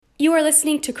You are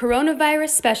listening to Coronavirus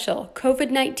Special,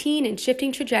 COVID-19 and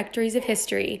Shifting Trajectories of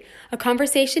History, a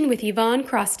conversation with Ivan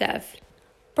Krastev.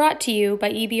 Brought to you by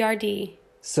EBRD.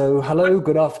 So hello,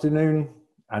 good afternoon,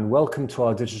 and welcome to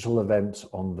our digital event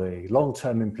on the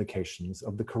long-term implications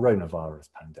of the coronavirus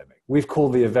pandemic. We've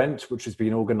called the event, which has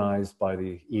been organized by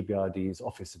the EBRD's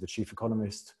Office of the Chief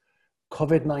Economist,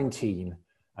 COVID-19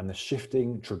 and the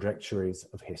Shifting Trajectories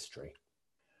of History.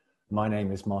 My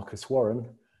name is Marcus Warren,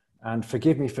 and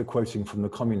forgive me for quoting from the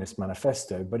Communist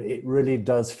Manifesto, but it really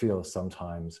does feel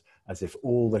sometimes as if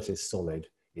all that is solid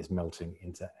is melting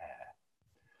into air.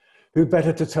 Who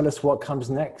better to tell us what comes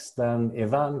next than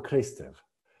Ivan Krastev,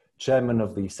 Chairman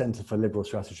of the Center for Liberal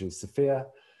Strategies Sofia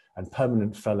and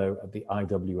Permanent Fellow at the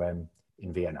IWM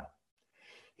in Vienna.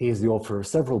 He is the author of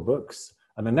several books,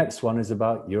 and the next one is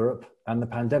about Europe and the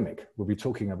pandemic. We'll be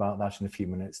talking about that in a few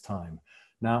minutes' time.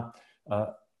 Now,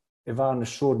 Ivan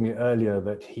assured me earlier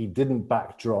that he didn't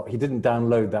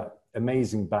download that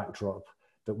amazing backdrop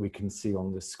that we can see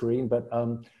on the screen. But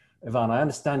Ivan, I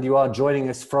understand you are joining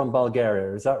us from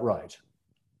Bulgaria, is that right?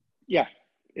 Yeah,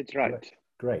 it's right.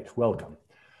 Great, welcome.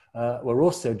 We're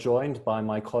also joined by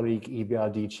my colleague,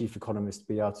 EBRD Chief Economist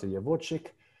Beata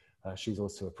Javorcik. She's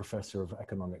also a professor of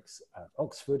economics at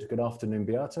Oxford. Good afternoon,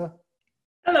 Beata.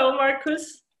 Hello,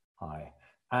 Marcus. Hi.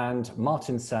 And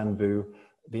Martin Sandbu,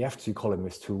 the F2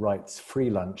 columnist who writes Free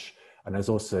Lunch and is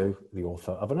also the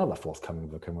author of another forthcoming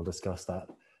book, and we'll discuss that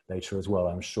later as well,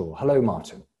 I'm sure. Hello,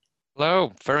 Martin.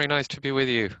 Hello, very nice to be with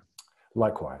you.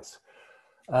 Likewise.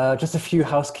 Just a few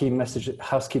housekeeping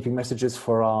messages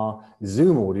for our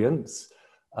Zoom audience.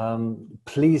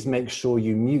 Please make sure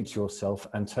you mute yourself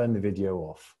and turn the video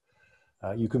off.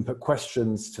 You can put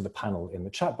questions to the panel in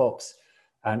the chat box,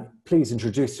 and please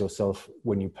introduce yourself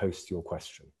when you post your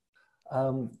question.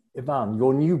 Ivan,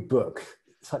 your new book,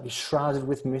 slightly shrouded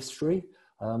with mystery.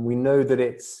 We know that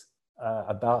it's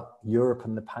about Europe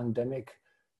and the pandemic.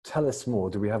 Tell us more.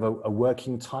 Do we have a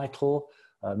working title,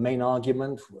 main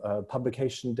argument,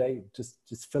 publication date?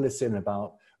 Just fill us in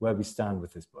about where we stand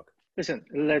with this book. Listen,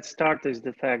 let's start with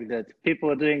the fact that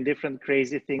people are doing different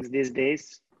crazy things these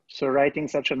days. So writing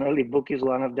such an early book is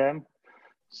one of them.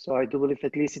 So I do believe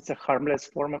at least it's a harmless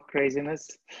form of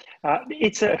craziness.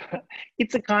 It's a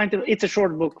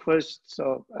short book first.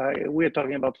 So we're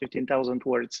talking about 15,000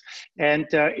 words. And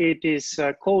it is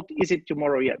called, Is It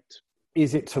Tomorrow Yet?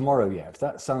 Is It Tomorrow Yet?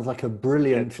 That sounds like a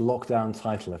brilliant lockdown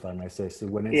title, if I may say so,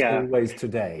 when it's always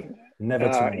today, never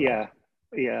tomorrow.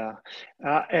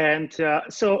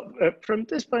 So from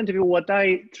this point of view, what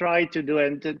I try to do,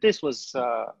 and this was,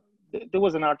 there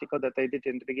was an article that I did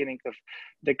in the beginning of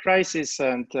the crisis,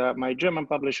 and my German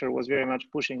publisher was very much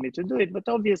pushing me to do it. But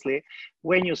obviously,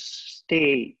 when you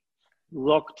stay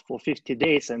locked for 50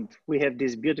 days, and we have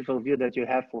this beautiful view that you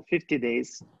have for 50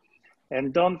 days,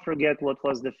 and don't forget what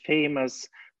was the famous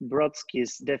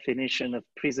Brodsky's definition of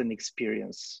prison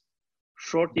experience: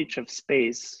 shortage of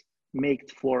space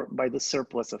made for by the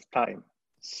surplus of time.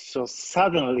 So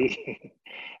suddenly,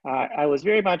 I was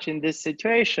very much in this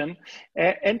situation,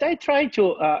 and I tried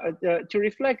to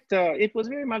reflect. It was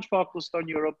very much focused on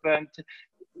Europe, and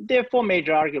there are four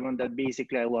major arguments that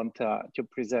basically I want to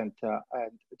present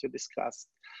and to discuss.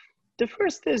 The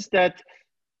first is that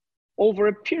over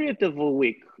a period of a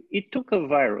week, it took a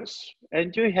virus,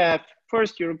 and you have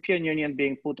first European Union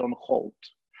being put on hold,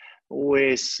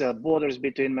 with borders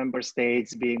between member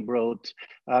states being brought.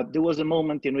 There was a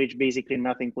moment in which basically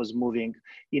nothing was moving.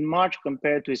 In March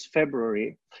compared to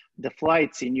February, the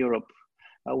flights in Europe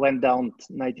went down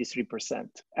 93%.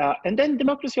 And then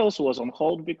democracy also was on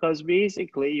hold, because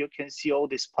basically you can see all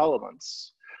these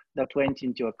parliaments that went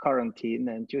into a quarantine,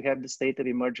 and you have the state of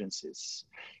emergencies.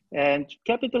 And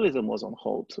capitalism was on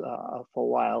hold for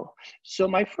a while. So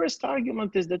my first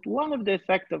argument is that one of the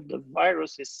effects of the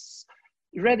virus is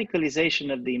radicalization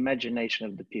of the imagination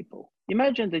of the people.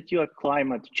 Imagine that you are a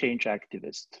climate change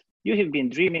activist. You have been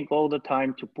dreaming all the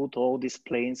time to put all these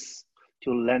planes,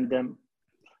 to land them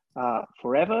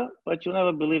forever, but you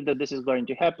never believed that this is going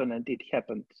to happen, and it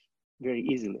happened very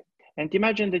easily. And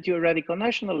imagine that you're a radical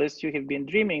nationalist. You have been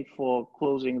dreaming for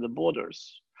closing the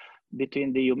borders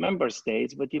between the EU member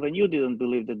states, but even you didn't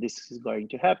believe that this is going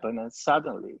to happen, and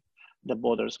suddenly the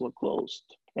borders were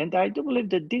closed. And I do believe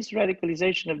that this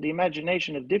radicalization of the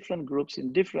imagination of different groups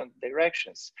in different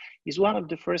directions is one of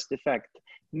the first effects.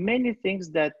 Many things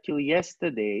that till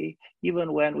yesterday,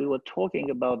 even when we were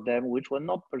talking about them, which were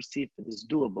not perceived as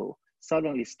doable,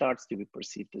 suddenly starts to be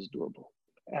perceived as doable.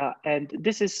 And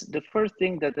this is the first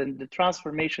thing that the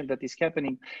transformation that is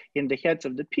happening in the heads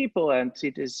of the people. And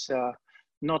it is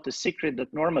not a secret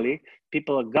that normally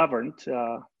people are governed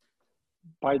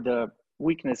by the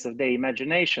weakness of their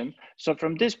imagination. So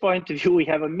from this point of view, we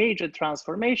have a major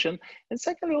transformation. And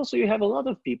secondly, also you have a lot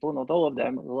of people, not all of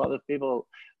them, a lot of people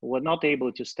who are not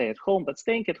able to stay at home, but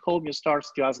staying at home, you start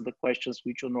to ask the questions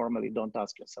which you normally don't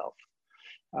ask yourself.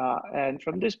 And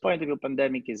from this point of view,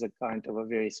 pandemic is a kind of a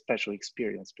very special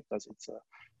experience because it's a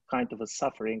kind of a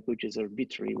suffering which is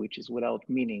arbitrary, which is without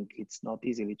meaning. It's not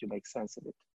easily to make sense of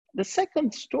it. The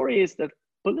second story is that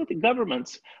political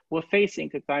governments were facing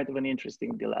a kind of an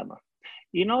interesting dilemma.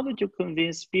 In order to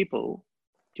convince people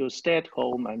to stay at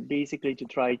home and basically to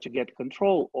try to get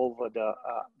control over the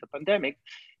pandemic,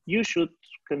 you should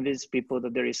convince people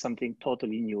that there is something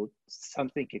totally new,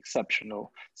 something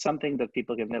exceptional, something that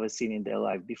people have never seen in their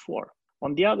life before.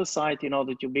 On the other side, in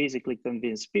order to basically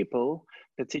convince people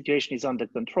that the situation is under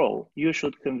control, you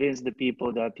should convince the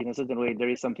people that in a certain way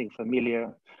there is something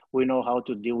familiar. We know how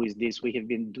to deal with this. We have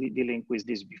been dealing with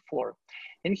this before.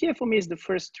 And here for me is the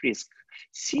first risk.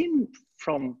 Seen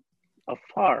from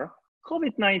afar,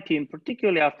 COVID-19,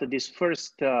 particularly after this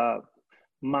first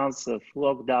months of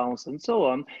lockdowns and so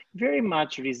on, very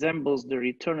much resembles the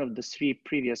return of the three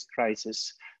previous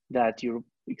crises that Europe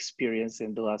experienced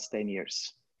in the last 10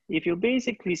 years. If you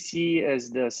basically see as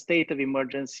the state of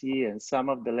emergency and some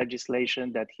of the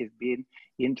legislation that have been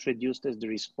introduced as the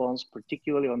response,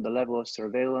 particularly on the level of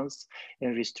surveillance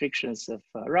and restrictions of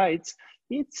rights,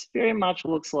 it very much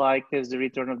looks like as the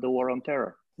return of the war on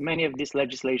terror. Many of this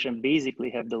legislation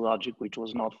basically have the logic which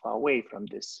was not far away from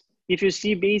this. If you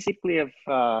see basically of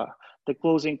the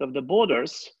closing of the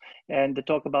borders and the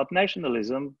talk about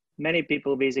nationalism, many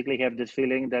people basically have the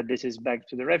feeling that this is back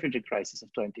to the refugee crisis of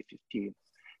 2015.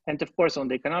 And of course, on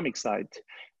the economic side,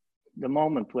 the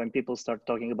moment when people start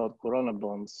talking about Corona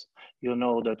bonds, you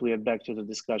know that we are back to the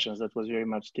discussions that was very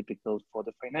much typical for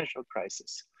the financial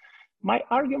crisis. My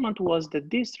argument was that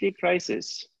these three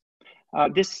crises,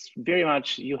 this very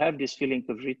much, you have this feeling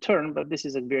of return, but this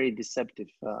is a very deceptive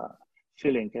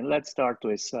feeling. And let's start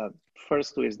with,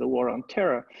 first with the war on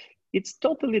terror. It's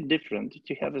totally different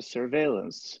to have a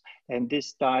surveillance and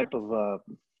this type of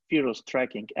virus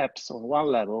tracking apps on one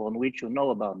level on which you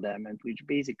know about them and which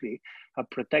basically are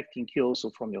protecting you also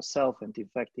from yourself and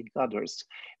infecting others.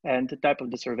 And the type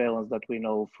of the surveillance that we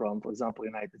know from, for example,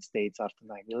 United States after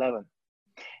 9/11.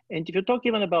 And if you talk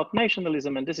even about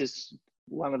nationalism, and this is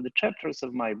one of the chapters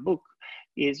of my book,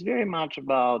 is very much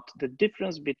about the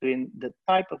difference between the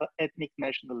type of ethnic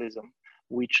nationalism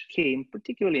which came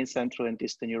particularly in Central and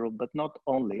Eastern Europe, but not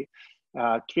only,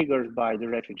 triggered by the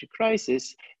refugee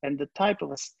crisis, and the type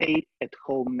of a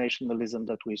stay-at-home nationalism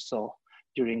that we saw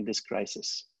during this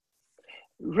crisis.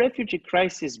 Refugee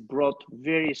crisis brought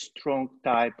very strong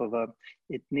type of a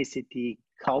ethnicity,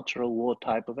 cultural war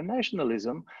type of a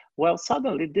nationalism, while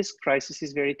suddenly this crisis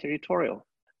is very territorial.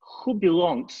 Who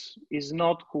belongs is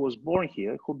not who was born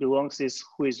here, who belongs is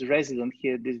who is resident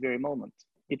here at this very moment.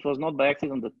 It was not by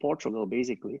accident that Portugal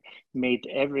basically made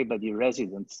everybody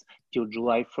residents till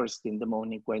July 1st in the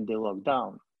morning when they locked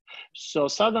down. So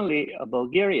suddenly a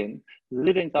Bulgarian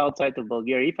living outside of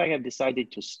Bulgaria, if I have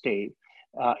decided to stay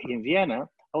in Vienna,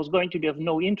 I was going to be of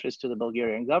no interest to the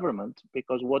Bulgarian government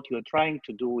because what you're trying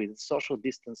to do with social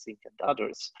distancing and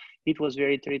others, it was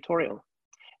very territorial.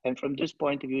 And from this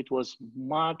point of view, it was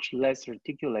much less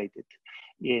articulated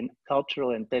in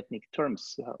cultural and ethnic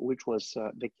terms, which was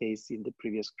the case in the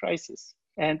previous crisis.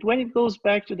 And when it goes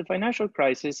back to the financial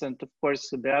crisis, and of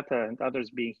course, Beata and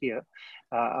others being here,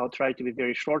 I'll try to be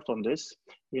very short on this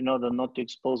in order not to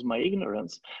expose my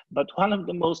ignorance. But one of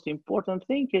the most important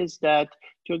things is that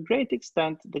to a great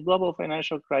extent, the global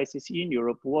financial crisis in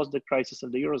Europe was the crisis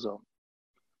of the Eurozone.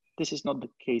 This is not the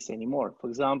case anymore. For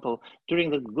example, during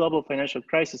the global financial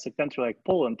crisis, a country like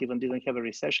Poland even didn't have a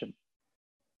recession.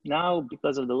 Now,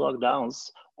 because of the lockdowns,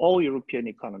 all European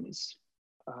economies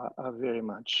are very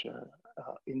much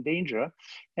in danger.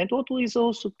 And what is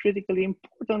also critically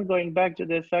important, going back to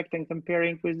the effect and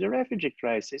comparing with the refugee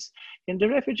crisis, in the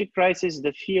refugee crisis,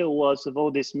 the fear was of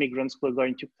all these migrants who are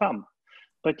going to come.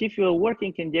 But if you're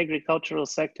working in the agricultural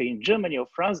sector in Germany or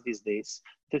France these days,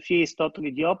 the fear is totally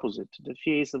the opposite. The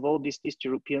fear is of all these East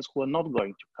Europeans who are not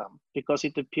going to come, because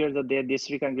it appears that there are these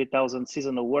 300,000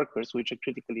 seasonal workers, which are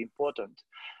critically important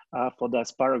for the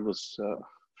asparagus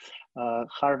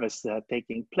harvest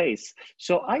taking place.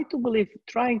 So I do believe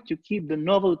trying to keep the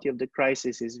novelty of the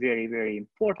crisis is very, very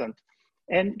important.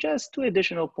 And just two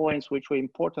additional points which were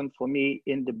important for me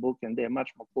in the book, and they're much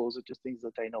more closer to things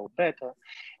that I know better.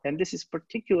 And this is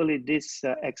particularly these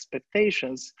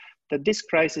expectations that this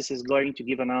crisis is going to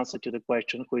give an answer to the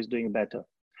question, who is doing better?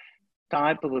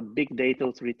 Type of a big data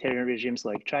authoritarian regimes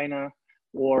like China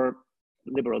or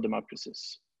liberal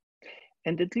democracies.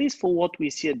 And at least for what we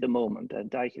see at the moment,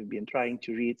 and I have been trying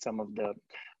to read some of the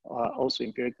also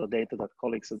empirical data that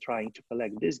colleagues are trying to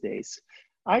collect these days,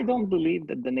 I don't believe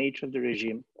that the nature of the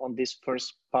regime on this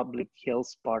first public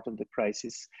health part of the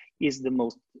crisis is the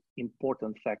most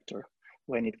important factor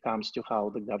when it comes to how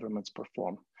the governments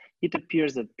perform. It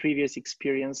appears that previous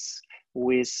experience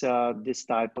with this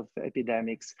type of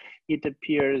epidemics, it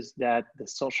appears that the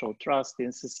social trust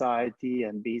in society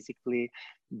and basically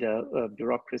the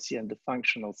bureaucracy and the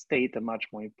functional state are much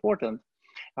more important.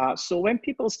 So when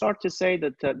people start to say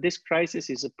that this crisis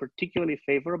is particularly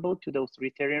favorable to the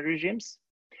authoritarian regimes,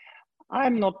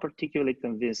 I'm not particularly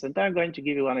convinced, and I'm going to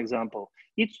give you one example.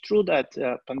 It's true that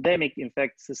pandemic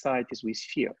infects societies with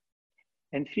fear,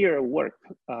 and fear work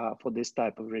for this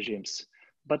type of regimes.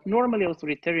 But normally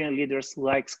authoritarian leaders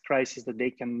like crises that they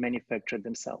can manufacture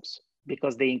themselves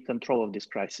because they're in control of this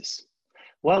crisis.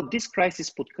 Well, this crisis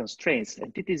put constraints,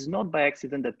 and it is not by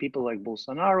accident that people like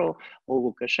Bolsonaro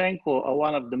or Lukashenko are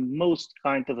one of the most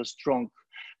kind of a strong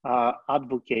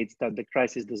advocates that the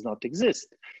crisis does not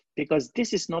exist, because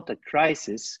this is not a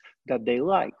crisis that they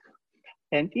like.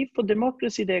 And if for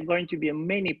democracy there are going to be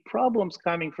many problems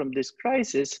coming from this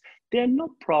crisis, they are not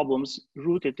problems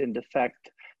rooted in the fact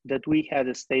that we had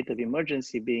a state of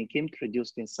emergency being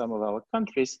introduced in some of our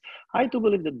countries. I do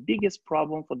believe the biggest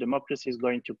problem for democracy is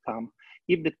going to come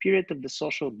if the period of the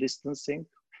social distancing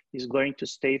is going to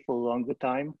stay for a longer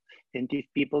time, and if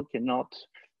people cannot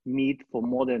meet for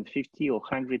more than 50 or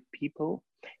 100 people,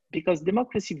 because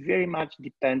democracy very much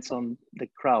depends on the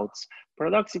crowds.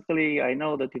 Paradoxically, I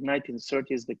know that in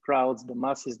 1930s, the crowds, the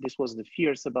masses, this was the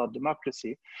fears about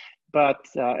democracy. But,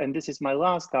 and this is my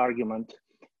last argument,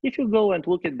 if you go and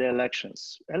look at the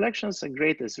elections, elections are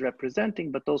great as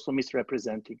representing, but also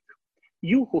misrepresenting.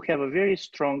 You who have a very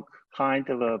strong kind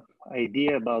of a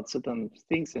idea about certain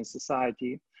things in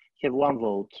society have one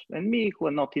vote, and me who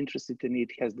are not interested in it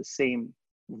has the same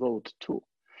vote too.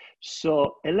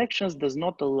 So elections does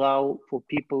not allow for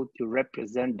people to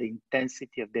represent the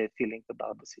intensity of their feeling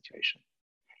about the situation.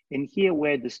 And here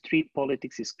where the street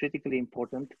politics is critically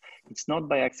important, it's not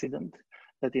by accident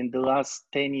that in the last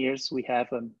 10 years, we have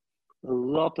a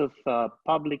lot of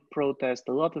public protest,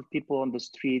 a lot of people on the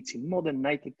streets in more than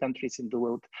 90 countries in the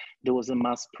world, there was a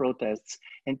mass protests.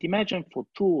 And imagine for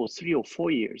 2 or 3 or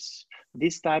 4 years,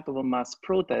 this type of a mass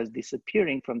protest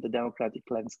disappearing from the democratic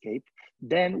landscape,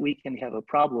 then we can have a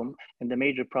problem. And the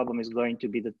major problem is going to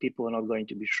be that people are not going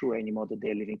to be sure anymore that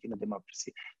they're living in a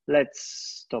democracy. Let's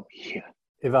stop here.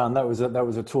 Ivan, that was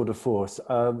a tour de force.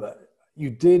 You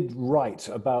did write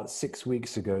about 6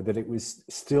 weeks ago that it was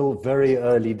still very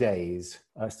early days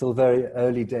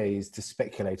to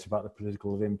speculate about the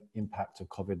political impact of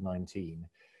COVID-19.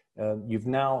 You've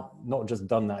now not just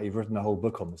done that, you've written a whole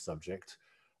book on the subject.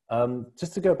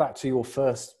 Just to go back to your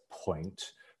first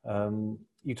point,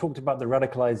 you talked about the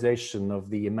radicalization of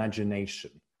the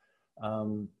imagination.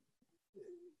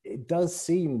 It does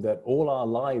seem that all our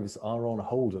lives are on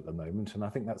hold at the moment. And I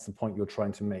think that's the point you're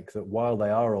trying to make, that while they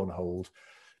are on hold,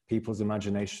 people's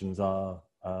imaginations are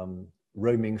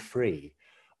roaming free.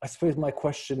 I suppose my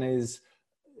question is,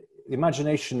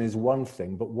 imagination is one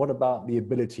thing, but what about the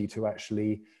ability to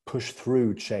actually push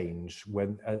through change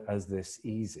as this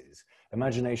eases?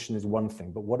 Imagination is one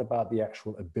thing, but what about the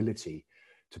actual ability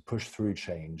to push through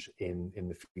change in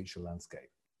the future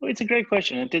landscape? Well, it's a great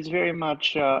question, and it's very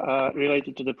much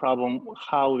related to the problem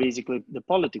how basically the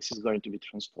politics is going to be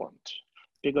transformed.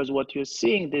 Because what you're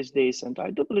seeing these days, and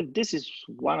I do believe this is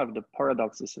one of the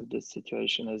paradoxes of this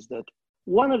situation, is that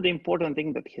one of the important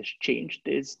things that has changed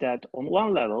is that on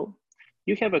one level,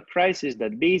 you have a crisis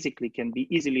that basically can be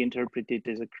easily interpreted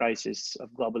as a crisis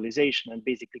of globalization, and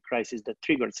basically crisis that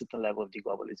triggered certain level of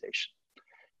deglobalization.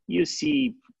 You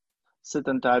see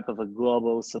certain type of a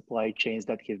global supply chains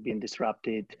that have been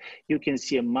disrupted. You can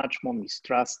see a much more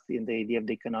mistrust in the idea of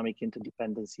the economic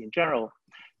interdependency in general.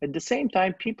 At the same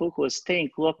time, people who are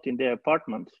staying locked in their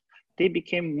apartment, they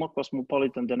became more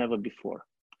cosmopolitan than ever before.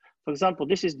 For example,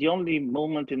 this is the only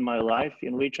moment in my life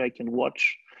in which I can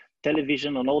watch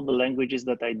television on all the languages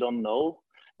that I don't know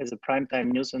as a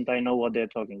primetime news, and I know what they're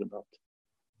talking about.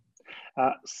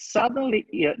 Suddenly,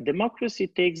 democracy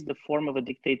takes the form of a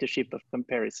dictatorship of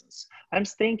comparisons. I'm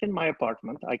staying in my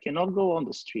apartment. I cannot go on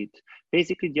the street.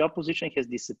 Basically, the opposition has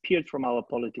disappeared from our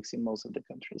politics in most of the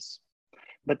countries.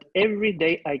 But every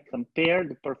day I compare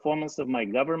the performance of my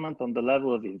government on the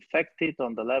level of infected,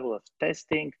 on the level of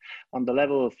testing, on the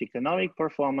level of economic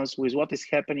performance with what is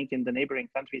happening in the neighboring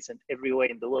countries and everywhere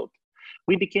in the world.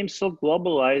 We became so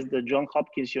globalized that Johns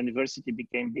Hopkins University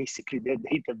became basically their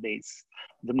database,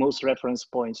 the most reference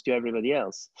points to everybody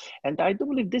else. And I do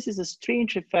believe this is a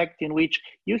strange effect in which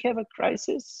you have a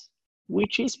crisis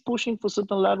which is pushing for a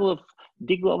certain level of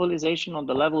deglobalization on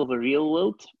the level of a real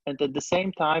world, and at the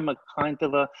same time, a kind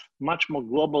of a much more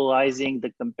globalizing the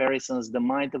comparisons, the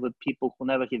mind of the people who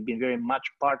never have been very much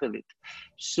part of it.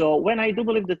 So when I do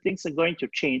believe that things are going to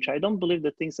change, I don't believe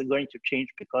that things are going to change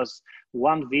because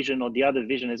one vision or the other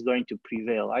vision is going to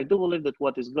prevail. I do believe that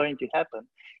what is going to happen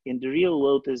in the real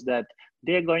world is that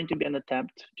there's going to be an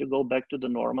attempt to go back to the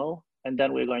normal, and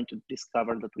then we're going to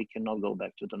discover that we cannot go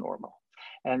back to the normal.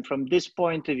 And from this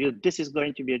point of view, this is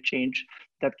going to be a change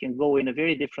that can go in a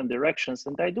very different directions.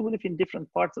 And I do believe in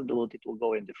different parts of the world, it will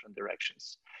go in different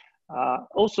directions.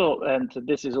 Also, and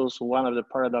this is also one of the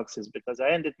paradoxes, because I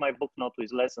ended my book not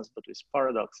with lessons, but with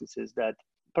paradoxes, is that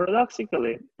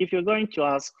paradoxically, if you're going to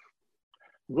ask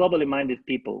globally minded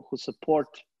people who support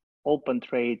open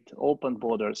trade, open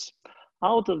borders,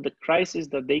 out of the crisis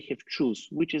that they have choose,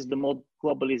 which is the most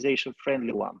globalization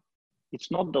friendly one, it's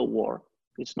not the war.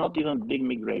 It's not even big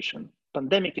migration.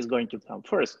 Pandemic is going to come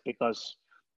first because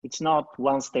it's not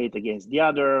one state against the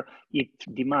other. It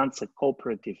demands a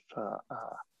cooperative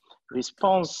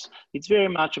response. It's very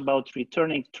much about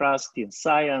returning trust in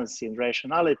science, in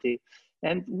rationality.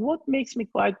 And what makes me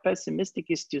quite pessimistic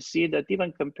is to see that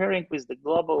even comparing with the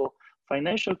global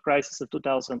financial crisis of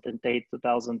 2008,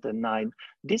 2009,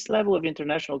 this level of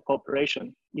international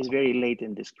cooperation is very late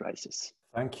in this crisis.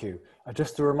 Thank you.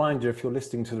 Just a reminder, if you're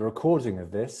listening to the recording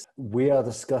of this, we are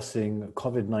discussing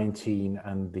COVID-19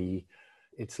 and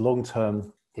its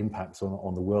long-term impacts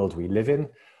on the world we live in.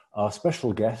 Our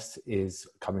special guest is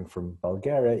coming from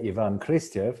Bulgaria, Ivan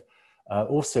Krastev.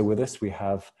 Also with us, we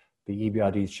have the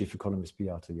EBRD's chief economist,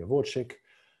 Beata Javorcik,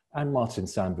 and Martin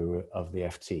Sambu of the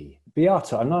FT.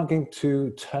 Beata, I'm now going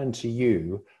to turn to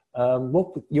you.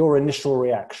 What were your initial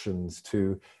reactions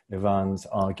to Ivan's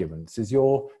arguments? Is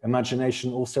your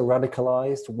imagination also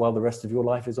radicalized while the rest of your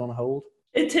life is on hold?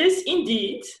 It is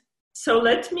indeed. So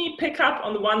let me pick up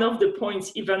on one of the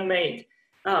points Ivan made.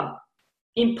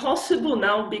 Impossible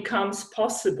now becomes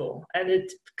possible, and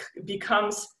it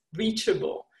becomes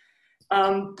reachable.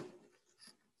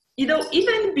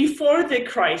 Even before the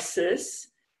crisis,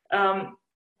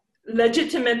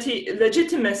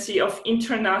 legitimacy of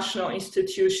international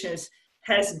institutions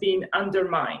has been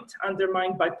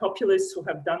undermined by populists who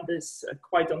have done this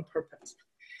quite on purpose.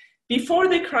 Before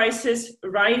the crisis,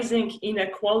 rising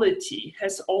inequality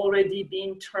has already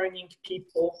been turning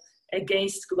people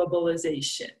against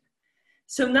globalization.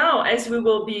 So now, as we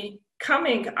will be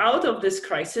coming out of this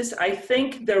crisis, I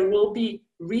think there will be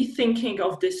rethinking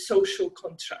of this social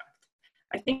contract.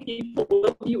 I think people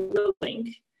will be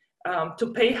willing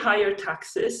to pay higher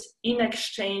taxes in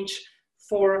exchange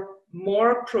for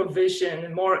more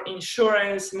provision, more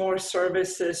insurance, more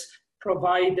services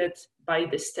provided by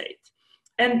the state.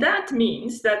 And that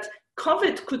means that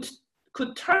COVID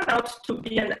could turn out to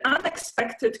be an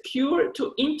unexpected cure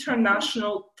to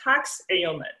international tax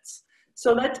ailments.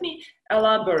 So let me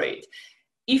elaborate.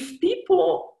 If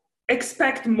people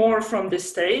expect more from the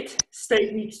state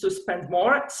needs to spend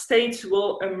more, states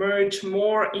will emerge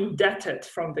more indebted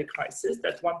from the crisis.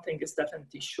 That one thing is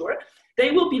definitely sure.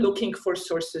 They will be looking for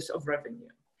sources of revenue.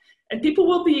 And people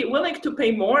will be willing to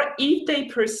pay more if they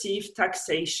perceive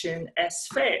taxation as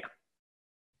fair.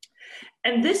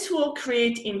 And this will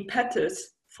create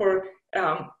impetus for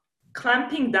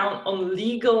clamping down on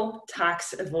legal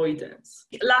tax avoidance.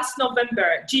 Last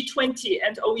November, G20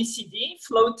 and OECD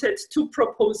floated two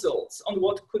proposals on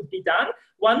what could be done.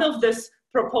 One of these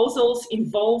proposals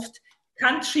involved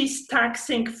countries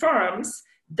taxing firms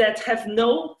that have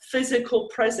no physical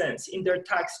presence in their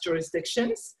tax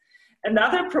jurisdictions.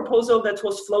 Another proposal that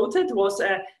was floated was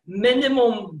a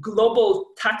minimum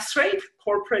global tax rate,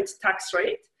 corporate tax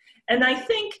rate. And I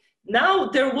think now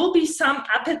there will be some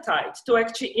appetite to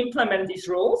actually implement these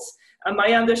rules.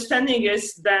 My understanding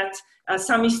is that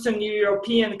some Eastern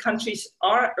European countries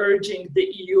are urging the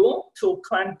EU to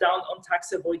clamp down on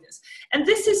tax avoidance. And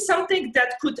this is something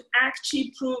that could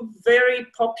actually prove very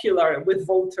popular with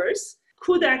voters,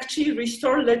 could actually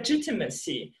restore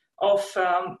legitimacy of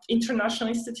international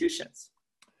institutions.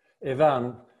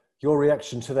 Ivan, your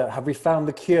reaction to that, have we found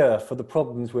the cure for the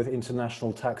problems with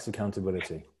international tax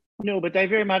accountability? No, but I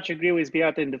very much agree with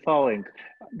Beata in the following.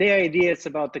 The ideas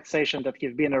about taxation that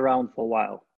have been around for a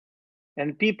while.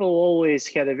 And people always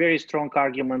had a very strong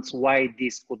arguments why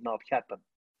this could not happen.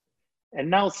 And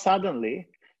now suddenly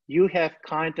you have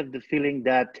kind of the feeling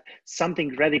that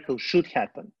something radical should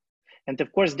happen. And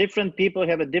of course, different people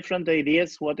have a different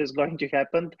ideas what is going to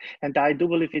happen. And I do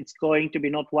believe it's going to be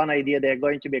not one idea. They're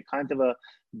going to be a kind of a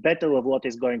battle of what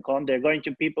is going on. There are going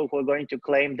to be people who are going to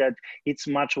claim that it's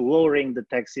much lowering the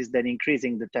taxes than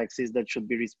increasing the taxes that should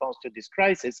be response to this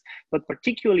crisis. But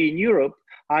particularly in Europe,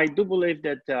 I do believe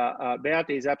that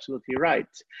Beata is absolutely right.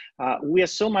 We are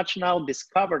so much now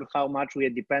discovered how much we are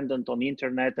dependent on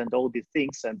internet and all these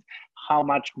things and how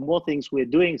much more things we're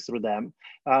doing through them.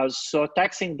 So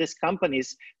taxing these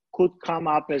companies could come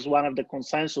up as one of the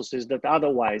consensuses that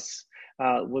otherwise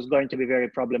was going to be very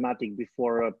problematic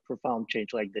before a profound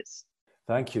change like this.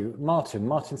 Thank you. Martin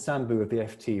Sambu of the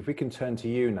FT, if we can turn to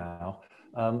you now.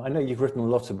 I know you've written a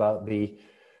lot about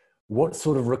what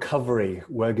sort of recovery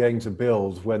we're going to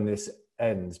build when this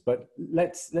ends, but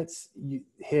let's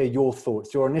hear your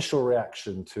thoughts, your initial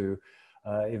reaction to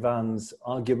Ivan's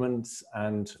arguments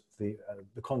and the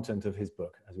content of his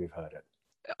book as we've heard it.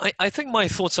 I think my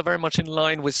thoughts are very much in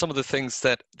line with some of the things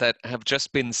that have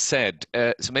just been said.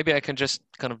 So maybe I can just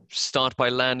kind of start by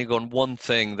landing on one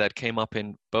thing that came up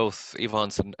in both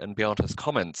Ivan's and Beata's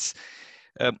comments.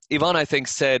 Ivan, I think,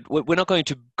 said, we're not going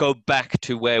to go back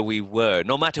to where we were.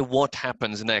 No matter what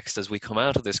happens next as we come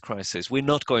out of this crisis, we're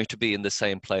not going to be in the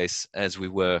same place as we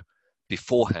were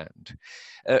beforehand.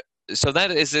 So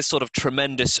that is this sort of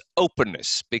tremendous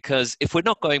openness, because if we're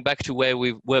not going back to where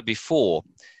we were before,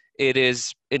 it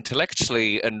is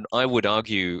intellectually, and I would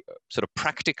argue sort of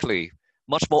practically,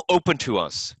 much more open to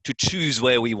us to choose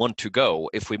where we want to go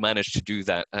if we manage to do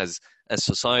that as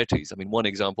societies. I mean, one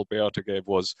example Beata gave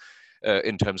was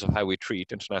in terms of how we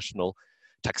treat international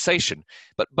taxation.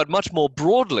 But much more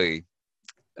broadly,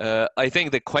 I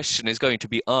think the question is going to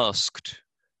be asked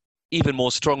even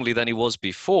more strongly than it was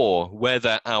before,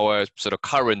 whether our sort of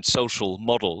current social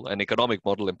model and economic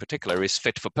model in particular is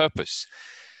fit for purpose.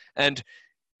 And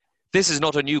this is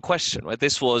not a new question, right?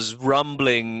 This was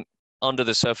rumbling under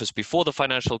the surface before the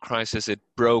financial crisis. It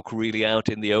broke really out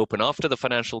in the open after the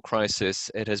financial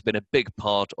crisis. It has been a big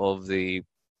part of the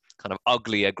kind of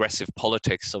ugly, aggressive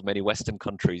politics of many Western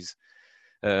countries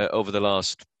over the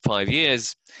last 5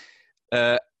 years.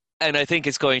 And I think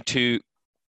it's going to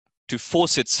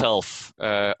force itself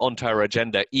onto our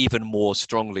agenda even more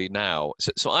strongly now.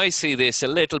 So I see this a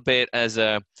little bit as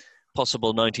a possible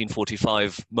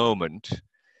 1945 moment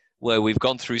where we've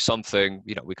gone through something,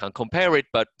 we can't compare it,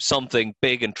 but something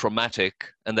big and traumatic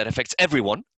and that affects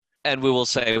everyone. And we will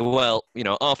say, well,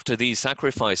 after these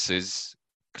sacrifices,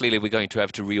 clearly we're going to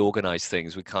have to reorganize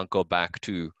things. We can't go back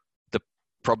to the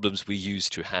problems we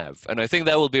used to have. And I think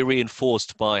that will be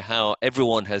reinforced by how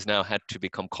everyone has now had to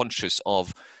become conscious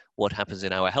of what happens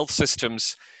in our health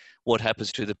systems, what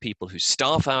happens to the people who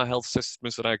staff our health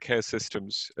systems and our care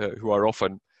systems, who are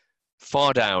often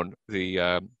far down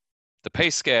the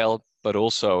pay scale, but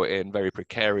also in very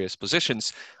precarious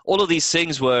positions. All of these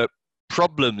things were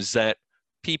problems that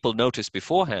people noticed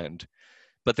beforehand,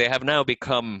 but they have now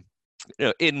become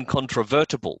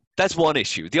incontrovertible. That's one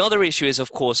issue. The other issue is,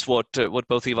 of course, what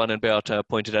both Ivan and Beata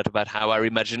pointed out about how our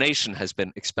imagination has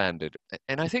been expanded.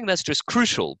 And I think that's just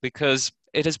crucial, because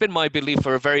it has been my belief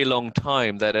for a very long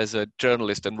time that as a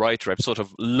journalist and writer, I've sort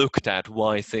of looked at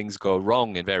why things go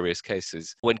wrong in various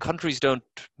cases. When countries don't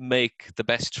make the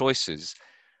best choices,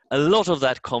 a lot of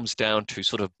that comes down to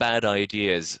sort of bad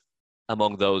ideas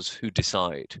among those who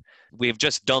decide. We've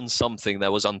just done something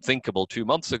that was unthinkable 2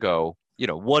 months ago.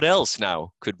 What else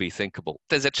now could be thinkable?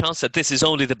 There's a chance that this is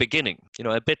only the beginning.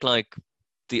 A bit like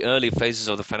the early phases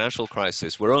of the financial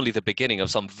crisis were only the beginning of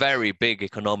some very big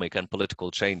economic and political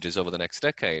changes over the next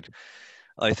decade.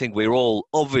 I think we're all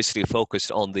obviously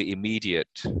focused on the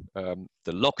immediate, the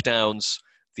lockdowns,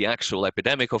 the actual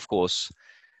epidemic, of course,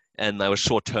 and our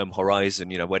short-term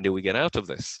horizon, when do we get out of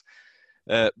this?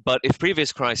 But if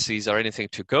previous crises are anything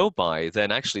to go by,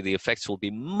 then actually the effects will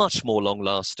be much more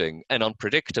long-lasting and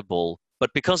unpredictable. But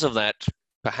because of that,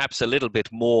 perhaps a little bit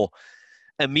more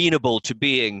amenable to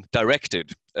being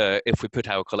directed if we put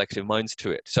our collective minds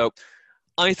to it. So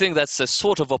I think that's a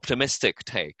sort of optimistic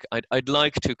take. I'd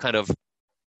like to kind of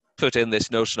put in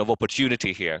this notion of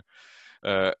opportunity here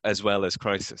as well as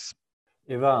crisis.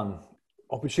 Ivan,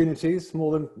 opportunities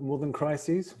more than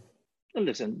crises?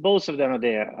 Listen, both of them are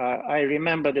there. I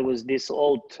remember there was this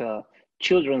old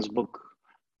children's book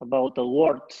about a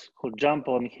lord who jumped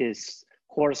on his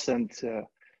horse and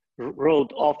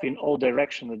rode off in all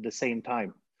directions at the same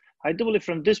time. I do believe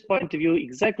from this point of view,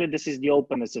 exactly this is the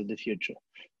openness of the future.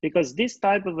 Because this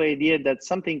type of idea that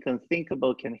something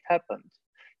unthinkable can happen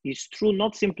is true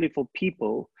not simply for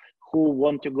people who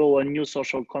want to go on new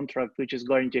social contract, which is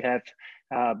going to have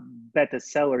better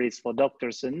salaries for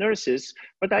doctors and nurses.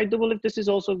 But I do believe this is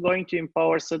also going to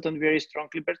empower certain very strong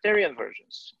libertarian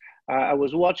versions. I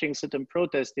was watching certain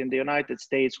protests in the United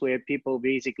States where people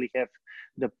basically have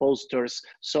the posters,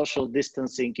 social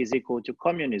distancing is equal to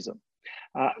communism.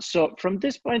 So from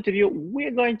this point of view,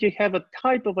 we're going to have a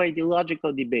type of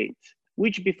ideological debate,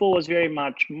 which before was very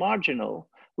much marginal,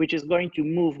 which is going to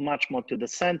move much more to the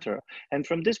center. And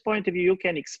from this point of view, you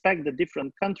can expect that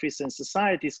different countries and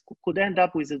societies could end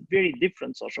up with a very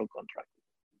different social contract.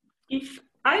 If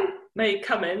I may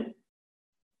come in,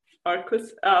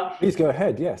 Marcus. Please go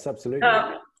ahead, yes, absolutely.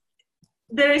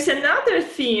 There is another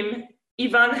theme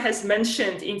Ivan has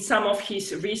mentioned in some of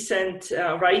his recent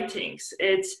writings.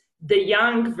 It's the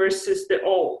young versus the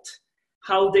old,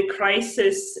 how the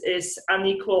crisis is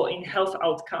unequal in health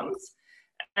outcomes.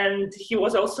 And he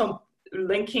was also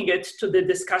linking it to the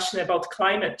discussion about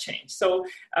climate change. So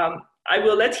I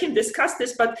will let him discuss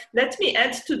this, but let me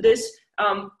add to this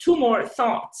two more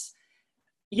thoughts.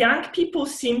 Young people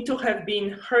seem to have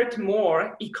been hurt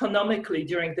more economically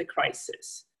during the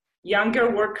crisis.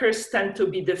 Younger workers tend to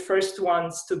be the first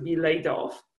ones to be laid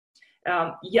off.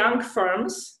 Young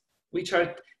firms, which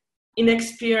are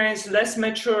inexperienced, less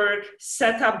mature,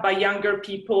 set up by younger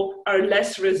people, are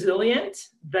less resilient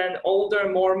than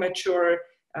older, more mature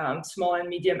small and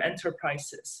medium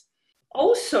enterprises.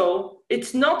 Also,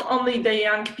 it's not only the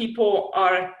young people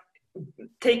are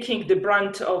taking the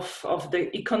brunt of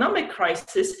the economic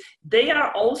crisis, they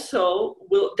also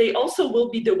will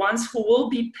be the ones who will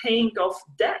be paying off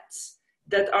debts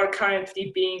that are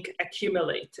currently being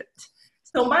accumulated.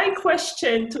 So my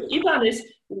question to Ivan is,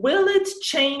 will it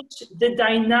change the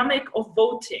dynamic of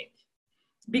voting?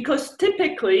 Because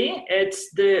typically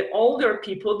it's the older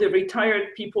people, the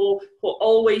retired people who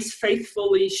always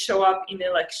faithfully show up in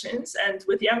elections, and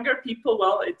with younger people,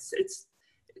 well,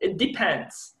 it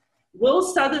depends. Will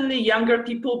suddenly younger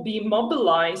people be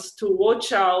mobilized to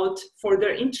watch out for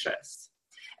their interests?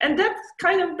 And that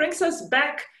kind of brings us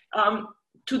back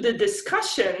to the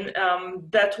discussion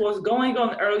that was going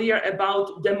on earlier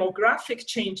about demographic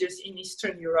changes in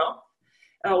Eastern Europe,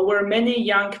 where many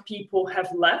young people have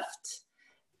left.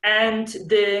 And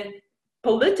the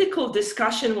political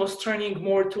discussion was turning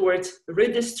more towards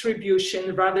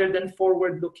redistribution rather than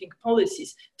forward-looking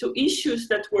policies, to issues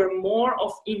that were more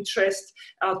of interest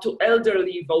to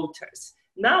elderly voters.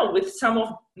 Now, with some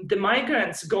of the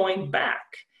migrants going back,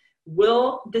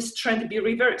 will this trend be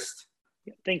reversed?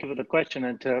 Thank you for the question.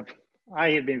 And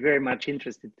I have been very much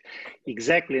interested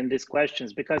exactly in these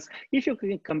questions, because if you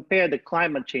can compare the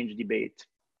climate change debate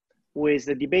with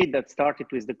the debate that started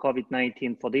with the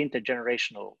COVID-19 for the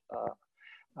intergenerational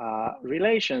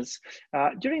relations,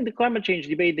 during the climate change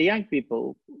debate, the young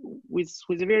people, with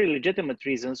very legitimate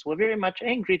reasons, were very much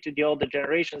angry to the older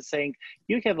generation, saying,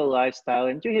 you have a lifestyle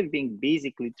and you have been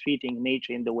basically treating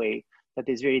nature in the way that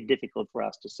is very difficult for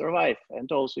us to survive. And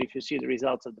also, if you see the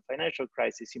results of the financial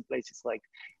crisis in places like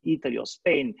Italy or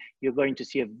Spain, you're going to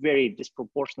see a very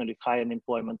disproportionately high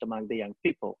unemployment among the young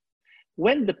people.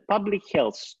 When the public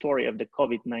health story of the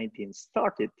COVID-19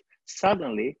 started,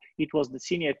 suddenly it was the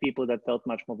senior people that felt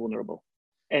much more vulnerable.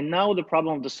 And now the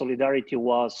problem of the solidarity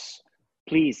was,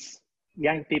 please,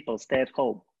 young people, stay at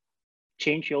home,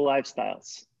 change your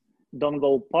lifestyles. Don't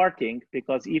go partying,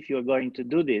 because if you're going to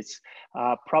do this,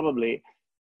 probably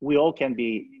we all can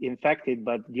be infected,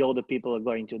 but the older people are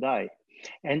going to die.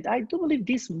 And I do believe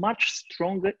this much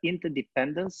stronger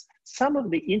interdependence. Some of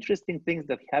the interesting things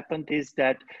that happened is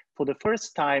that for the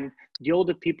first time, the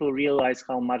older people realize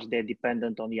how much they're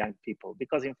dependent on young people,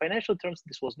 because in financial terms,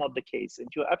 this was not the case. And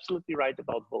you're absolutely right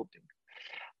about voting.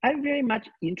 I'm very much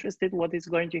interested what is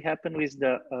going to happen with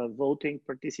the voting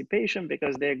participation,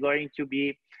 because they're going to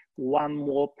be one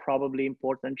more probably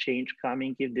important change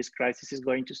coming if this crisis is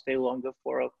going to stay longer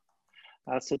for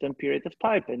a certain period of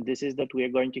time. And this is that we are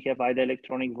going to have either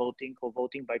electronic voting or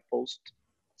voting by post,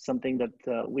 something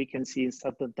that we can see in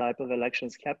certain type of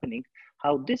elections happening,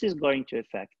 how this is going to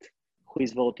affect who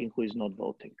is voting, who is not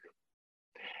voting.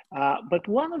 But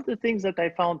one of the things that I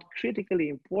found critically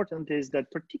important is that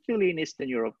particularly in Eastern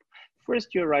Europe,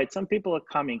 first, you're right, some people are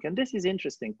coming, and this is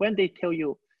interesting. When they tell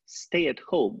you stay at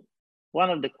home, one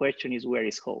of the questions is where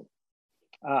is home?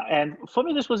 And for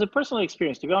me, this was a personal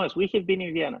experience. To be honest, we have been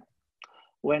in Vienna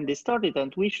when they started,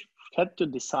 and we had to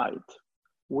decide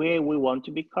where we want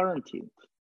to be quarantined,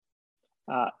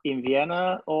 in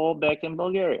Vienna or back in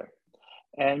Bulgaria.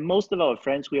 And most of our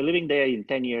friends, we are living there in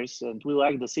 10 years and we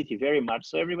like the city very much.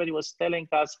 So everybody was telling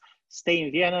us, stay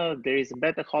in Vienna, there is a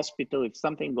better hospital if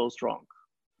something goes wrong.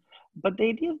 But the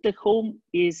idea of the home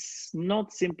is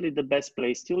not simply the best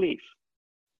place to live.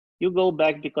 You go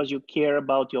back because you care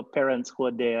about your parents who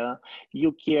are there.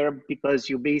 You care because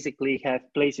you basically have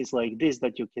places like this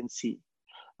that you can see,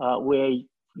 where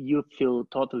you feel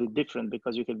totally different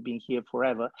because you have been here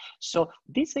forever. So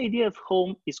this idea of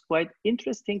home is quite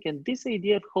interesting. And this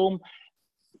idea of home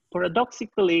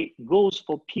paradoxically goes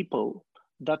for people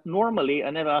that normally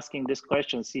are never asking these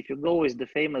questions. If you go with the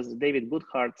famous David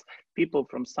Goodhart's people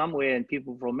from somewhere and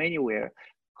people from anywhere,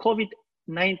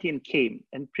 COVID-19 came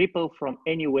and people from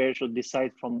anywhere should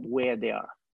decide from where they are.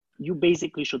 You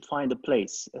basically should find a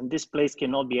place, and this place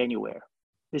cannot be anywhere.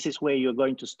 This is where you're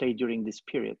going to stay during this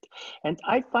period. And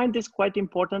I find this quite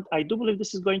important. I do believe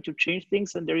this is going to change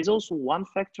things. And there is also one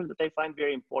factor that I find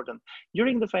very important.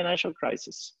 During the financial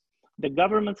crisis, the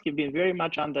governments have been very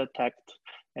much under attack,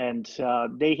 and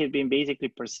they have been basically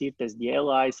perceived as the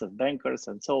allies of bankers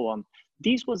and so on.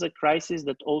 This was a crisis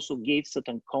that also gave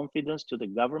certain confidence to the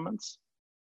governments,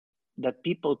 that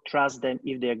people trust them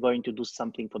if they are going to do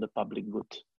something for the public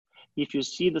good. If you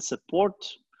see the support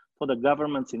for the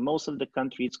governments in most of the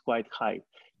country, it's quite high.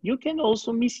 You can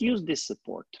also misuse this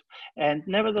support. And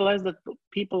nevertheless, that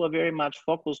people are very much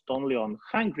focused only on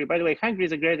Hungary. By the way, Hungary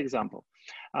is a great example.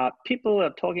 People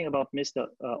are talking about Mr.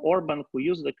 Orban, who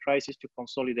used the crisis to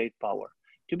consolidate power.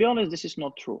 To be honest, this is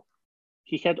not true.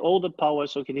 He had all the power,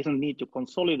 so he didn't need to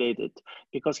consolidate it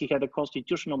because he had a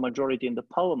constitutional majority in the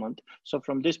parliament. So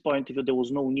from this point of view, there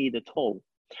was no need at all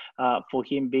for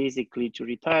him basically to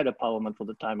retire the parliament for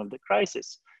the time of the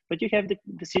crisis. But you have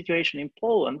the situation in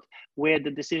Poland where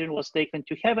the decision was taken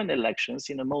to have an elections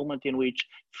in a moment in which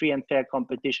free and fair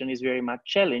competition is very much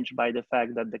challenged by the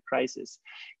fact that the crisis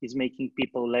is making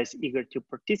people less eager to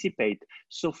participate.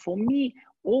 So for me,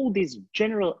 all this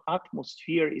general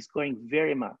atmosphere is going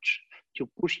very much to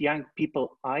push young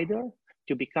people either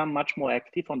to become much more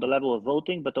active on the level of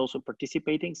voting, but also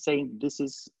participating, saying this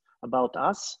is about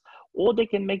us, or they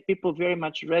can make people very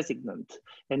much resignant.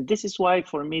 And this is why,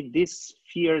 for me, this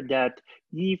fear that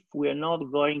if we're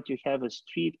not going to have a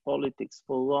street politics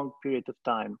for a long period of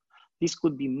time, this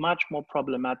could be much more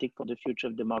problematic for the future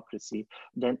of democracy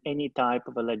than any type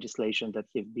of a legislation that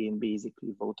have been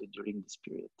basically voted during this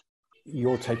period.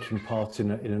 You're taking part in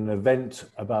an event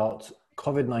about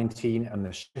COVID-19 and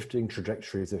the shifting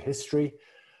trajectories of history.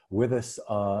 With us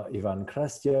are Ivan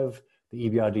Krastev, the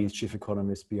EBRD's chief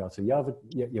economist Beata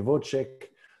Javorcik,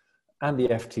 and the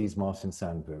FT's Martin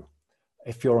Sandbu.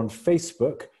 If you're on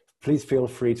Facebook, please feel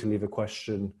free to leave a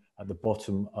question at the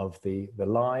bottom of the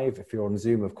live. If you're on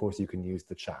Zoom, of course, you can use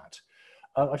the chat.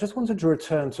 I just wanted to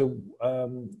return to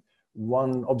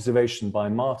one observation by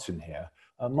Martin here.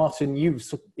 Martin, you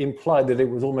implied that it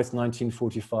was almost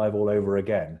 1945 all over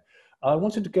again. I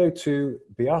wanted to go to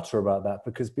Beata about that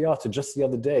because Beata, just the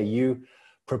other day, you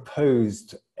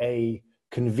proposed a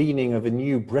convening of a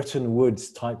new Bretton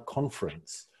Woods type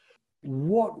conference.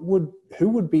 Who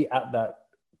would be at that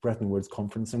Bretton Woods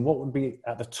conference and what would be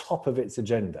at the top of its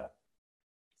agenda?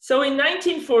 So in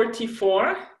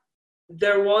 1944,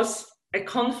 there was a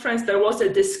conference, there was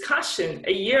a discussion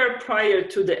a year prior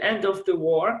to the end of the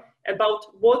war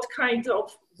about what kind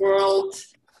of world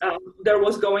there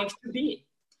was going to be.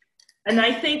 And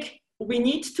I think we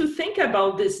need to think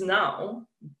about this now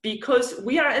because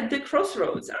we are at the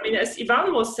crossroads. I mean, as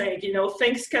Ivan was saying,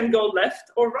 things can go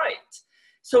left or right.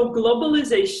 So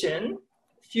globalization,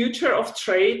 future of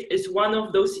trade is one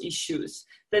of those issues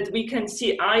that we can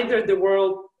see either the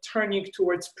world turning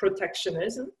towards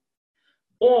protectionism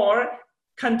or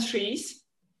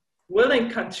willing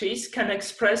countries can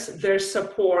express their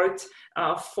support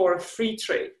for free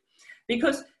trade.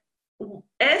 Because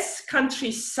as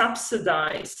countries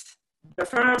subsidize the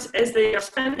firms, as they are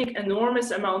spending enormous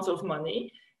amounts of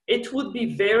money, it would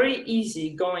be very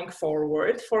easy going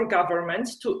forward for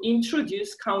governments to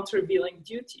introduce countervailing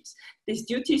duties. These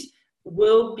duties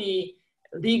will be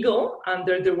legal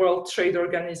under the World Trade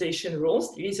Organization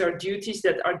rules. These are duties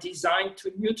that are designed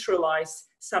to neutralize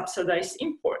subsidized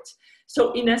imports.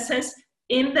 So in a sense,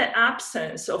 in the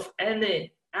absence of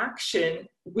any action,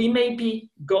 we may be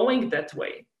going that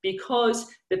way because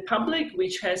the public,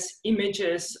 which has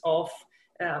images of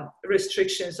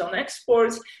restrictions on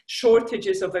exports,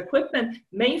 shortages of equipment,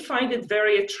 may find it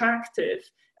very attractive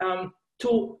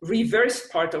to reverse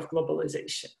part of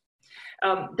globalization.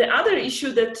 The other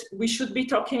issue that we should be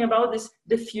talking about is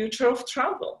the future of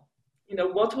travel.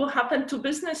 What will happen to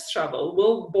business travel?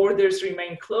 Will borders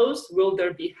remain closed? Will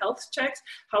there be health checks?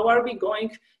 How are we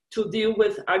going to deal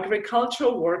with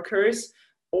agricultural workers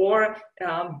or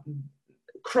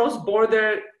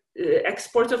cross-border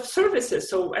export of services.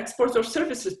 So export of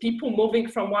services, people moving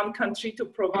from one country to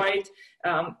provide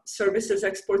services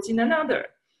exports in another.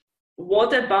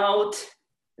 What about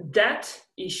debt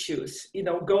issues?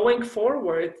 Going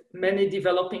forward, many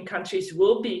developing countries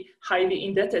will be highly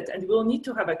indebted and we'll need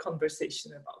to have a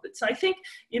conversation about it. So I think,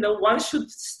 one should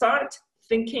start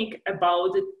thinking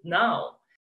about it now.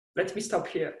 Let me stop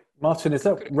here. Martin, is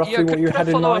that roughly what you had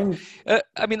in mind?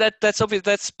 I mean, that's obvious.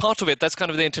 That's part of it. That's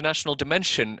kind of the international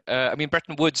dimension. I mean,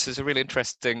 Bretton Woods is a really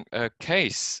interesting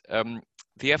case. The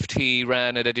FT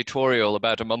ran an editorial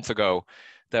about a month ago.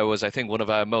 That was, I think, one of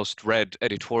our most read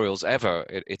editorials ever.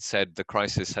 It said the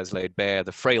crisis has laid bare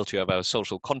the frailty of our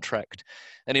social contract.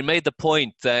 And it made the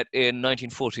point that in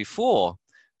 1944,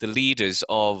 the leaders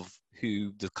of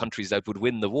the countries that would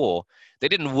win the war, they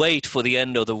didn't wait for the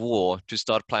end of the war to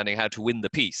start planning how to win the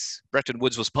peace. Bretton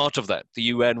Woods was part of that. The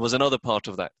UN was another part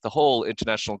of that. The whole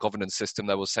international governance system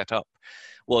that was set up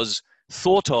was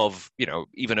thought of,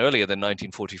 even earlier than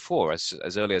 1944, as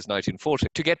early as 1940.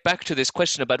 To get back to this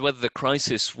question about whether the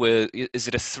crisis is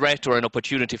it a threat or an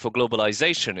opportunity for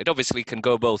globalization, it obviously can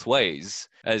go both ways.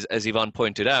 As Ivan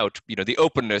pointed out, the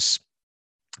openness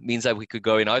means that we could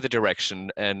go in either direction.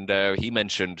 And he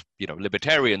mentioned,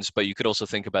 libertarians, but you could also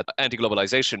think about the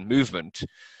anti-globalization movement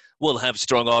will have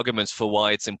strong arguments for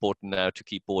why it's important now to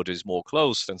keep borders more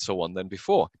closed and so on than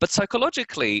before. But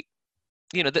psychologically,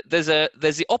 there's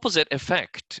the opposite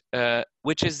effect,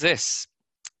 which is this.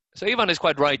 So Ivan is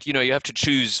quite right. You have to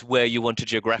choose where you want to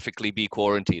geographically be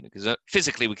quarantined, because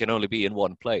physically we can only be in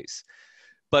one place.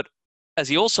 But as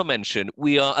he also mentioned,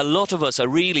 a lot of us are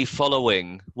really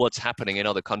following what's happening in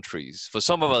other countries. For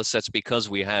some of us, that's because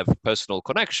we have personal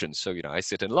connections. So, I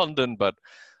sit in London, but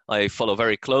I follow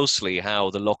very closely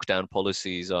how the lockdown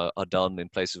policies are done in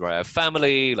places where I have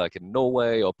family, like in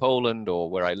Norway or Poland, or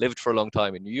where I lived for a long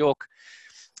time in New York.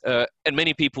 And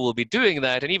many people will be doing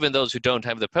that. And even those who don't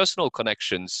have the personal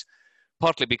connections,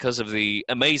 partly because of the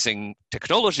amazing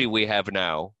technology we have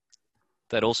now,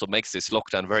 that also makes this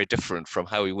lockdown very different from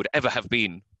how it would ever have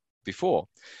been before.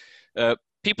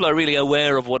 People are really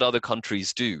aware of what other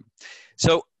countries do.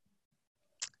 So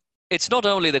it's not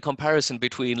only the comparison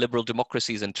between liberal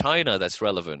democracies and China that's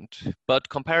relevant, but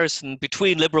comparison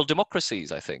between liberal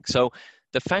democracies, I think. So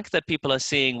the fact that people are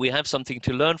seeing we have something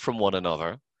to learn from one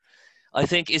another, I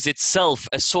think is itself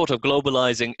a sort of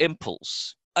globalizing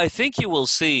impulse. I think you will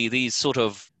see these sort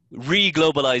of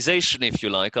re-globalization, if you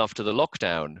like, after the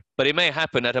lockdown, but it may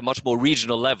happen at a much more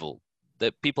regional level,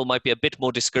 that people might be a bit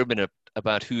more discriminate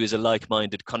about who is a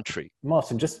like-minded country.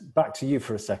 Martin, just back to you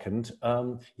for a second.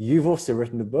 You've also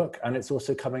written a book, and it's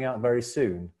also coming out very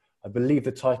soon. I believe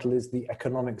the title is The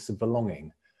Economics of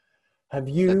Belonging. Have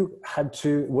you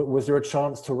was there a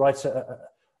chance to write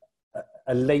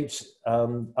a late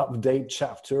update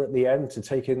chapter at the end to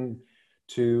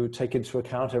take into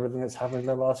account everything that's happened in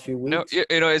the last few weeks? No,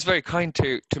 it's very kind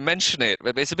to mention it,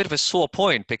 but it's a bit of a sore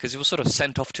point because it was sort of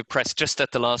sent off to press just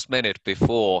at the last minute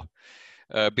before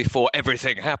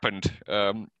everything happened.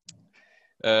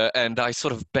 And I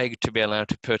sort of begged to be allowed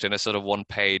to put in a sort of one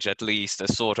page, at least a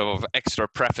sort of extra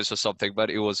preface or something, but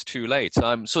it was too late. So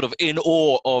I'm sort of in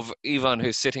awe of Ivan,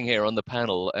 who's sitting here on the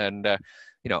panel, and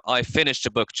I finished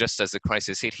a book just as the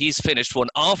crisis hit. He's finished one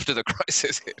after the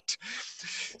crisis hit.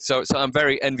 So I'm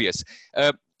very envious.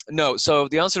 No, so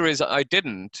the answer is I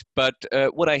didn't. But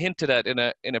what I hinted at in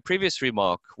a previous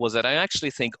remark was that I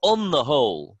actually think, on the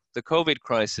whole, the COVID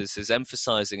crisis is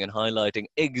emphasizing and highlighting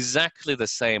exactly the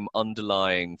same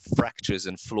underlying fractures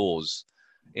and flaws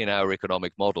in our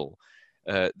economic model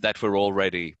that were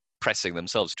already pressing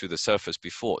themselves to the surface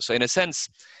before. So in a sense,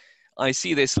 I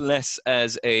see this less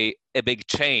as a big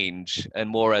change and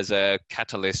more as a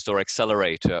catalyst or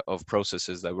accelerator of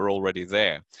processes that were already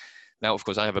there. Now, of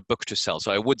course, I have a book to sell,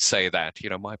 so I would say that,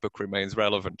 my book remains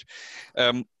relevant.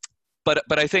 But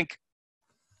I think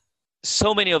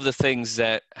so many of the things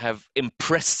that have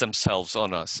impressed themselves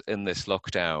on us in this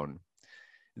lockdown,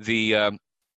 the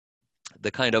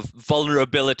kind of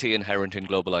vulnerability inherent in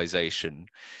globalization,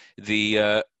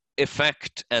 the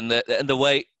effect and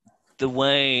the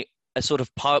way a sort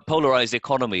of polarized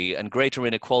economy and greater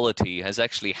inequality has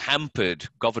actually hampered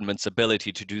government's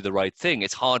ability to do the right thing.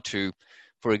 It's hard to,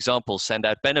 for example, send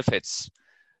out benefits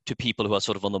to people who are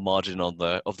sort of on the margin of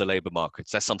the labor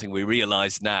markets. That's something we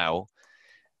realize now,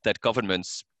 that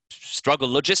governments struggle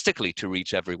logistically to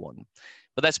reach everyone.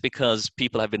 But that's because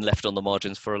people have been left on the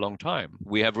margins for a long time.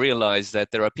 We have realized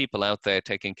that there are people out there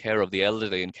taking care of the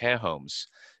elderly in care homes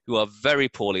who are very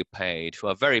poorly paid, who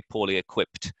are very poorly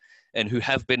equipped, and who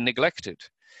have been neglected.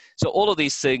 So all of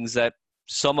these things that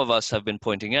some of us have been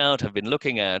pointing out, have been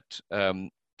looking at,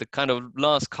 the kind of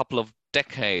last couple of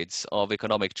decades of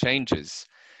economic changes,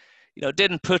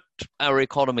 didn't put our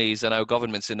economies and our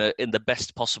governments in the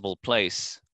best possible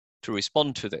place to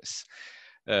respond to this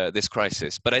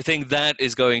crisis. But I think that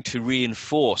is going to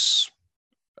reinforce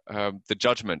the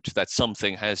judgment that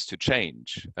something has to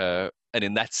change, and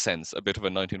in that sense, a bit of a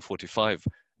 1945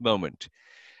 moment.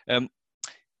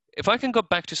 If I can go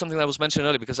back to something that was mentioned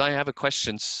earlier, because I have a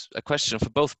question for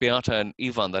both Beata and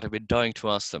Ivan that I've been dying to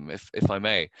ask them, if I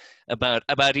may,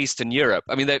 about Eastern Europe.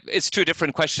 I mean, it's two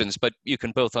different questions, but you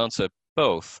can both answer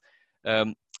both.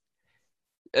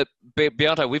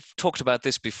 Beata, we've talked about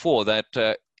this before,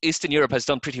 that Eastern Europe has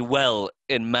done pretty well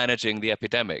in managing the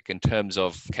epidemic in terms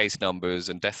of case numbers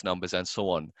and death numbers and so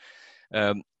on.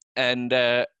 And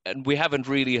we haven't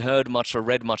really heard much or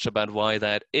read much about why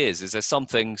that is. Is there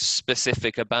something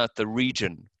specific about the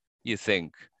region, you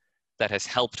think, that has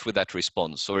helped with that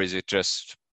response? Or is it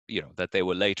just, that they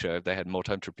were later, they had more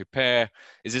time to prepare?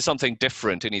 Is there something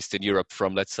different in Eastern Europe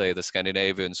from, let's say, the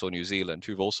Scandinavians or New Zealand,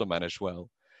 who've also managed well?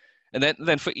 And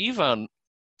then for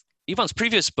Ivan's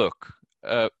previous book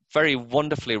very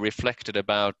wonderfully reflected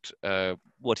about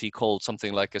what he called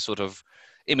something like a sort of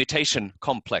imitation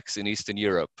complex in Eastern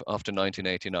Europe after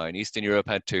 1989. Eastern Europe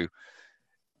had to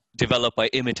develop by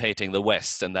imitating the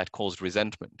West, and that caused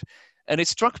resentment. And it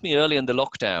struck me early in the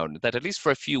lockdown that at least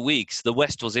for a few weeks, the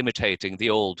West was imitating the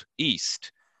old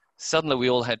East. Suddenly we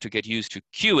all had to get used to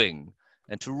queuing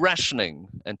and to rationing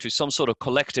and to some sort of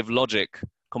collective logic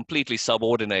completely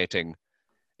subordinating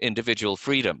individual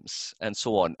freedoms and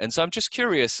so on. And so I'm just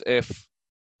curious if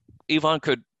Ivan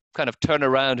could kind of turn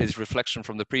around his reflection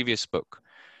from the previous book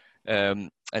and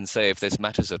say if this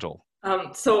matters at all.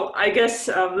 So I guess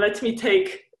let me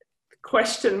take the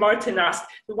question Martin asked.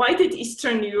 Why did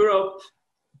Eastern Europe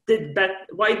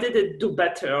why did it do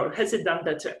better, or has it done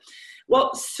better?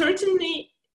 Well,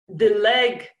 certainly the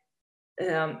lag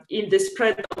in the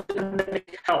spread of the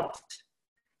pandemic helped.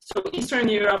 So Eastern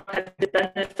Europe had the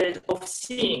benefit of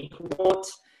seeing what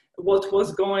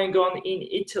was going on in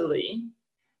Italy,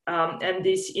 and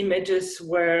these images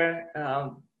were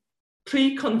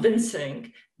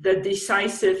pre-convincing that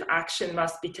decisive action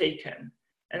must be taken.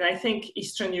 And I think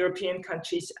Eastern European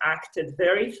countries acted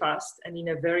very fast and in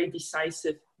a very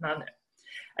decisive manner.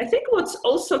 I think what's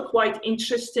also quite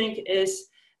interesting is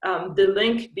the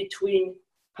link between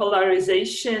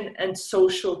polarization and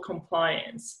social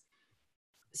compliance.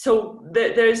 So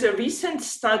there's a recent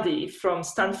study from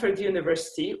Stanford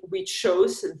University which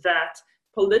shows that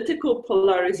political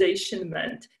polarization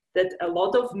meant that a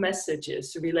lot of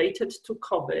messages related to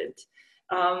COVID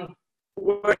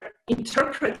were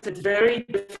interpreted very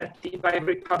differently by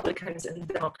Republicans and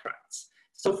Democrats.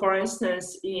 So for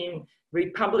instance, in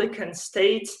Republican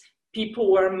states,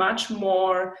 people were much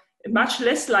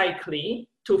less likely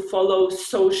to follow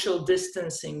social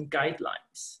distancing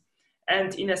guidelines.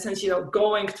 And in a sense,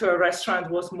 going to a restaurant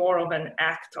was more of an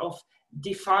act of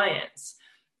defiance.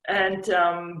 And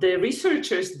the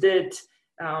researchers did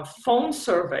phone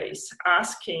surveys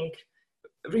asking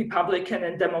Republican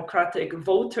and Democratic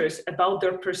voters about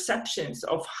their perceptions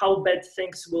of how bad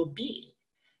things will be,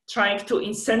 trying to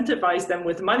incentivize them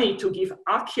with money to give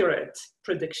accurate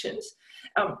predictions.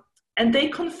 And they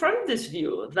confirmed this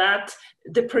view that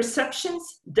the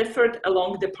perceptions differed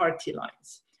along the party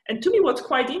lines. And to me, what's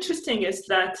quite interesting is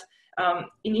that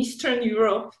in Eastern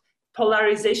Europe,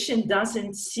 polarization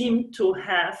doesn't seem to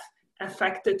have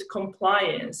affected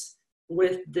compliance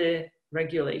with the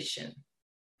regulation.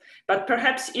 But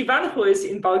perhaps Ivan, who is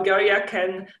in Bulgaria,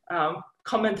 can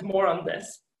comment more on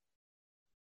this.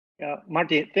 Yeah,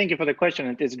 Marty, thank you for the question.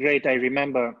 It is great. I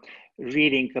remember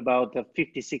reading about a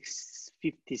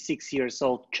 56 years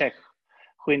old Czech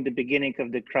who in the beginning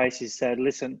of the crisis said,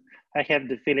 listen, I have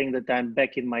the feeling that I'm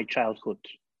back in my childhood.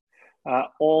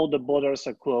 All the borders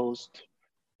are closed.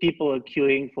 People are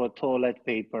queuing for toilet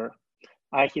paper.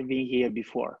 I have been here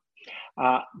before.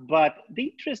 But the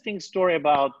interesting story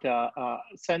about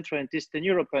Central and Eastern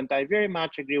Europe, and I very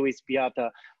much agree with Beata,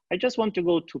 I just want to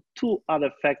go to two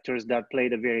other factors that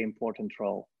played a very important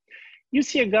role. You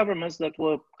see governments that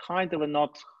were kind of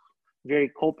not very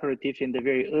cooperative in the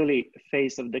very early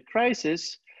phase of the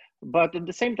crisis, but at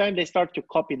the same time, they start to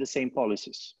copy the same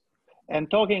policies. And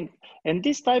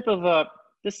this type of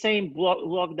the same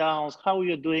lockdowns, how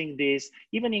you're doing this,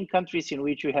 even in countries in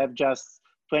which you have just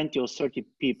 20 or 30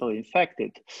 people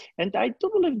infected. And I do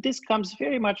believe this comes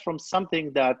very much from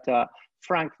something that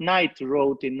Frank Knight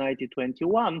wrote in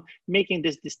 1921, making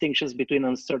these distinctions between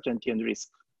uncertainty and risk.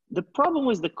 The problem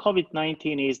with the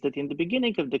COVID-19 is that in the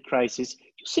beginning of the crisis,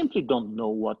 you simply don't know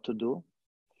what to do.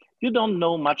 You don't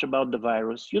know much about the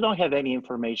virus. You don't have any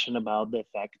information about the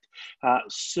effect.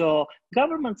 So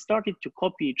governments started to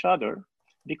copy each other,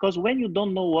 because when you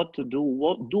don't know what to do,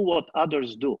 do what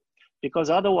others do, because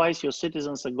otherwise your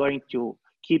citizens are going to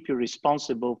keep you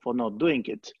responsible for not doing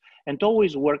it, and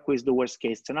always work with the worst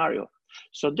case scenario.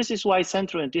 So this is why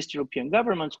Central and East European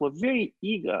governments were very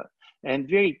eager and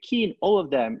very keen, all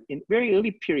of them, in very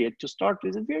early period to start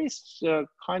with a very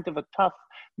kind of a tough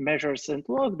measures and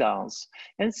lockdowns.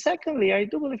 And secondly, I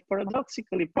do believe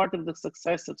paradoxically part of the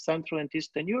success of Central and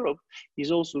Eastern Europe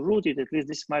is also rooted, at least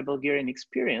this is my Bulgarian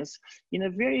experience, in a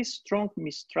very strong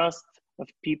mistrust of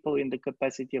people in the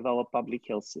capacity of our public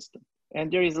health system.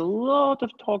 And there is a lot of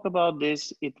talk about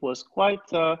this. It was quite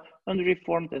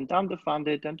unreformed and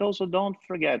underfunded. And also don't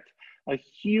forget, a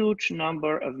huge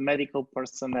number of medical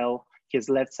personnel has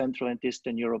left Central and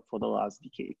Eastern Europe for the last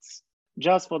decades.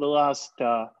 Just for the last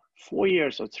 4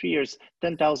 years or 3 years,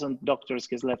 10,000 doctors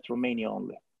has left Romania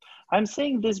only. I'm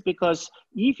saying this because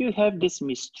if you have this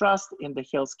mistrust in the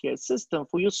healthcare system,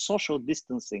 for you social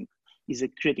distancing is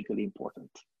critically important.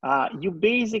 You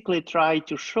basically try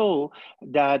to show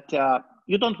that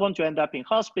you don't want to end up in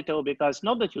hospital, because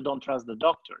not that you don't trust the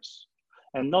doctors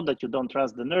and not that you don't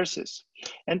trust the nurses.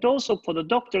 And also for the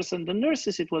doctors and the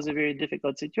nurses, it was a very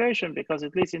difficult situation, because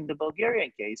at least in the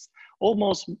Bulgarian case,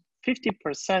 almost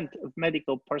 50% of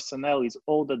medical personnel is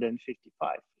older than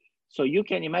 55. So you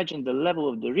can imagine the level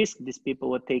of the risk these people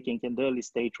were taking in the early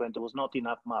stage when there was not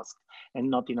enough mask and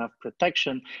not enough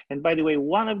protection. And by the way,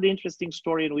 one of the interesting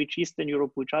stories in which Eastern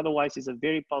Europe, which otherwise is a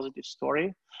very positive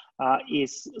story,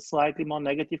 is slightly more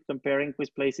negative comparing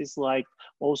with places like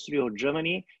Austria or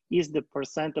Germany, is the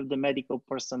percent of the medical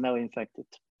personnel infected.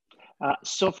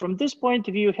 So from this point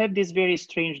of view, you have these very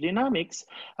strange dynamics,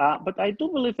 but I do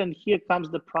believe, and here comes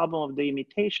the problem of the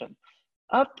imitation.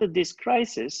 After this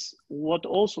crisis, what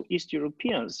also East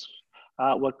Europeans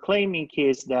were claiming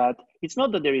is that it's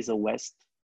not that there is a West,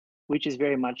 which is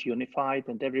very much unified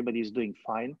and everybody is doing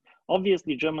fine.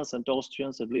 Obviously, Germans and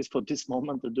Austrians, at least for this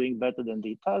moment, are doing better than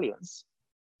the Italians.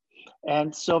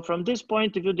 And so from this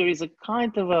point of view, there is a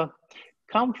kind of a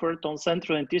comfort on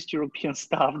Central and East European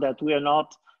stuff that we are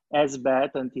not as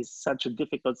bad, and it's such a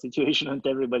difficult situation, and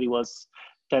everybody was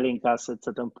telling us at a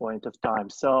certain point of time.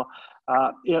 So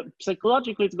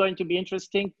psychologically, it's going to be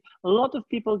interesting. A lot of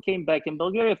people came back. In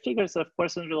Bulgaria, figures are of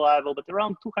course unreliable, but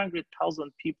around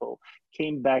 200,000 people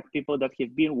came back, people that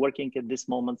have been working at this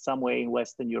moment somewhere in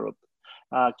Western Europe,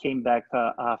 came back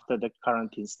after the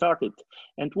quarantine started.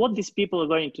 And what these people are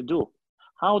going to do,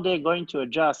 how they're going to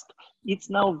adjust, it's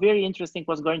now very interesting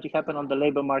what's going to happen on the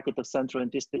labor market of Central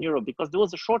and Eastern Europe, because there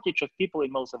was a shortage of people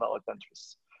in most of our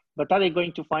countries. But are they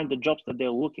going to find the jobs that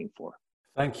they're looking for?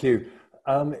 Thank you.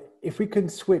 If we can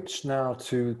switch now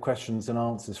to questions and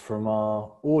answers from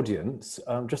our audience,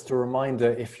 just a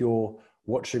reminder, if you're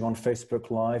watching on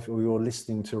Facebook Live or you're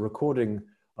listening to a recording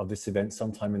of this event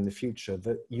sometime in the future,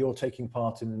 that you're taking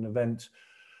part in an event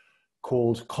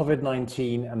called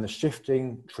COVID-19 and the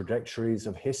Shifting Trajectories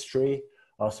of History.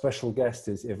 Our special guest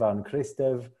is Ivan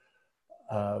Krastev.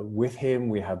 With him,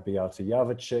 we have Beata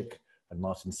Javicek and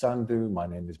Martin Sandu. My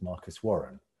name is Marcus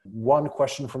Warren. One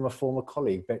question from a former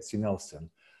colleague, Betsy Nelson.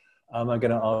 I'm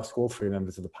going to ask all three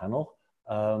members of the panel,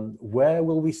 where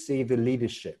will we see the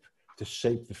leadership to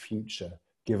shape the future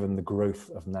given the growth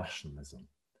of nationalism?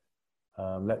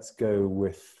 Let's go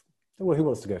with, well, who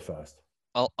wants to go first?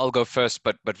 I'll go first,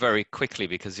 but very quickly,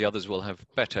 because the others will have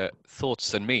better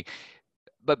thoughts than me.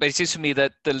 But it seems to me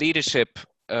that the leadership,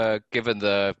 given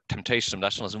the temptation of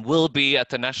nationalism, will be at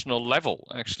the national level,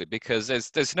 actually, because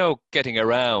there's no getting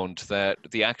around that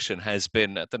the action has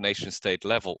been at the nation state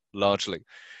level, largely.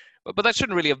 But that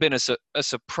shouldn't really have been a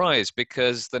surprise,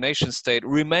 because the nation state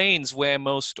remains where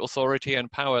most authority and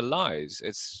power lies.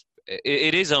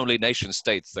 It is only nation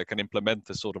states that can implement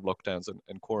the sort of lockdowns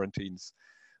and quarantines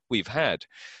we've had.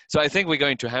 So I think we're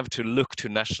going to have to look to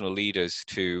national leaders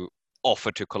to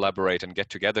offer to collaborate and get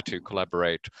together to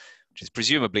collaborate, which is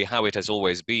presumably how it has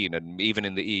always been. And even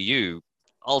in the EU,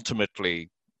 ultimately,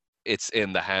 it's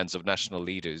in the hands of national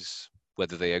leaders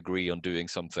whether they agree on doing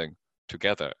something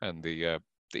together. And the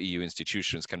EU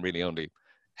institutions can really only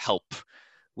help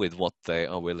with what they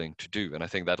are willing to do. And I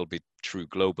think that'll be true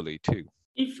globally too.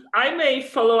 If I may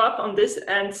follow up on this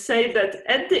and say that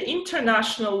at the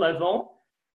international level,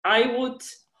 I would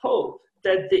hope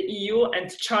that the EU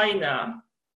and China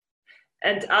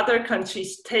and other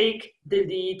countries take the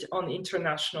lead on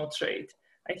international trade.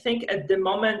 I think at the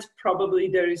moment, probably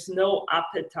there is no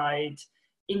appetite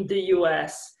in the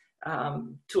US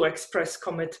to express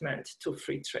commitment to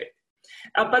free trade.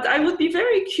 But I would be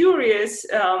very curious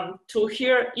to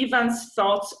hear Ivan's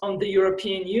thoughts on the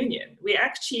European Union. We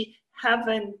actually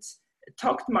haven't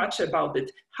talked much about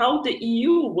it, how the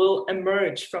EU will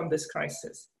emerge from this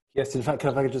crisis. Yes, in fact,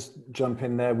 if I could just jump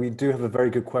in there, we do have a very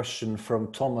good question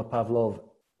from Toma Pavlov.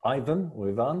 Ivan,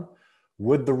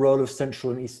 would the role of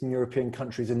Central and Eastern European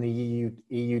countries in the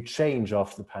EU change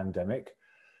after the pandemic?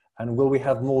 And will we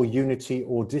have more unity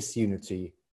or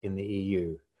disunity in the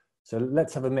EU? So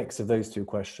let's have a mix of those two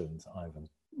questions, Ivan.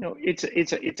 No, it's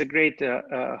a great,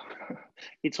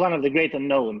 it's one of the great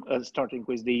unknown, starting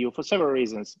with the EU for several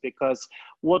reasons, because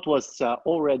what was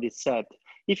already said,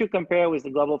 if you compare with the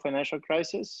global financial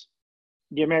crisis,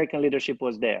 the American leadership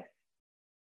was there.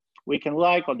 We can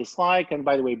like or dislike, and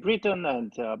by the way, Britain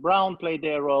and Brown played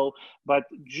their role, but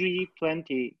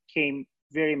G20 came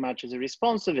very much as a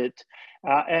response of it.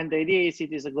 And the idea is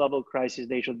it is a global crisis,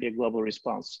 there should be a global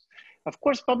response. Of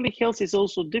course, public health is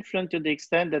also different to the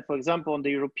extent that, for example, on the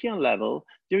European level,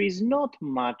 there is not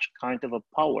much kind of a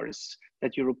powers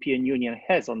that European Union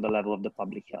has on the level of the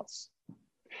public health.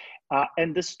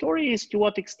 And the story is to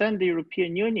what extent the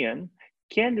European Union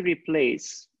can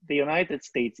replace the United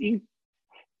States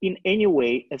in any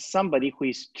way as somebody who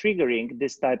is triggering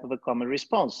this type of a common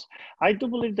response. I do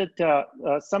believe that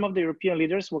some of the European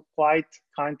leaders were quite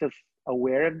kind of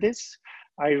aware of this.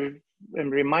 I am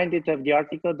reminded of the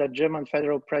article that German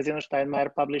Federal President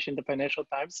Steinmeier published in the Financial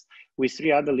Times with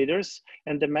 3 other leaders.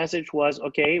 And the message was,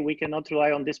 okay, we cannot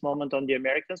rely on this moment on the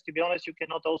Americans. To be honest, you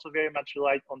cannot also very much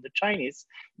rely on the Chinese,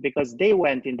 because they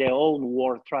went in their own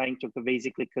war trying to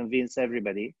basically convince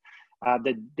everybody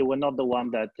that they were not the one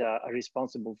that are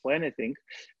responsible for anything.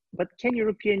 But can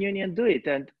European Union do it?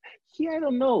 And here, I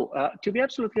don't know. To be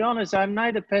absolutely honest, I'm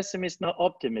neither pessimist nor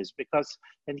optimist, because,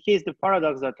 and here's the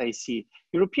paradox that I see,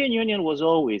 European Union was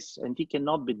always, and it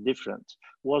cannot be different,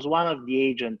 was one of the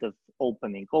agents of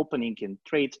opening in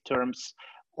trade terms,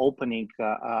 opening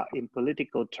in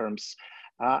political terms.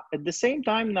 At the same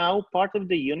time now, part of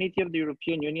the unity of the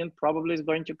European Union probably is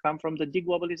going to come from the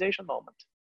deglobalization moment.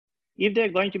 If they're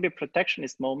going to be a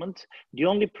protectionist moment, the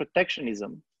only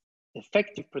protectionism,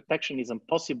 effective protectionism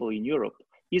possible in Europe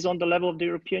is on the level of the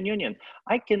European Union.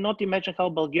 I cannot imagine how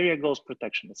Bulgaria goes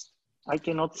protectionist. I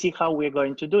cannot see how we're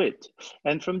going to do it.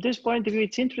 And from this point of view,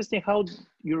 it's interesting how the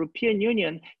European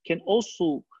Union can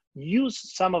also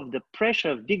use some of the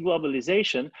pressure of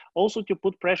deglobalization also to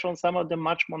put pressure on some of the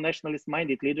much more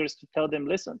nationalist-minded leaders to tell them,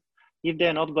 listen, if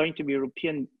they're not going to be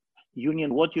European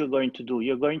Union, what you're going to do?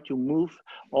 You're going to move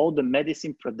all the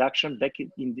medicine production back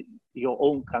in your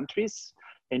own countries,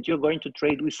 and you're going to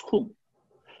trade with whom?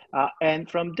 And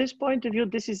from this point of view,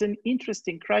 this is an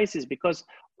interesting crisis, because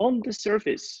on the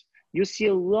surface, you see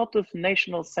a lot of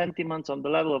national sentiments on the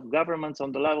level of governments,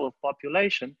 on the level of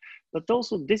population, but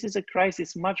also this is a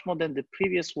crisis much more than the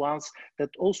previous ones that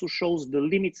also shows the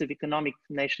limits of economic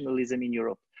nationalism in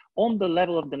Europe on the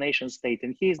level of the nation state.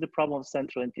 And here's the problem of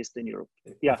Central and Eastern Europe.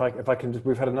 Yeah. If I can just,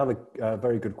 we've had another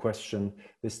very good question,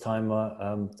 this time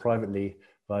privately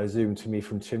via Zoom to me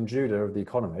from Tim Judah of The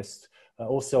Economist,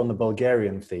 also on the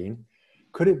Bulgarian theme.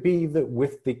 Could it be that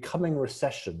with the coming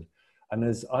recession, and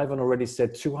as Ivan already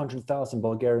said, 200,000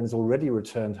 Bulgarians already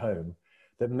returned home,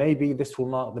 that maybe this will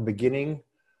mark the beginning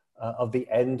of the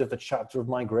end of the chapter of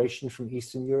migration from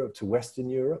Eastern Europe to Western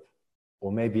Europe?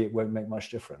 Or maybe it won't make much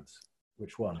difference?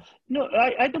 Which one? No,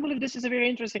 I do believe this is a very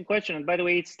interesting question. And by the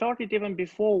way, it started even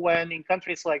before, when in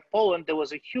countries like Poland, there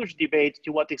was a huge debate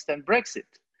to what extent Brexit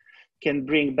can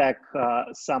bring back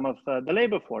some of the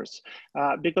labor force.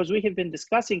 Because we have been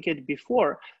discussing it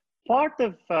before, part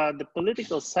of the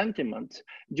political sentiment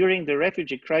during the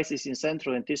refugee crisis in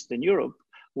Central and Eastern Europe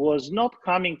was not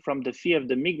coming from the fear of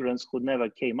the migrants who never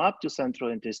came up to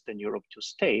Central and Eastern Europe to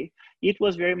stay. It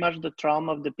was very much the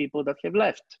trauma of the people that have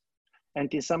left.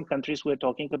 And in some countries, we're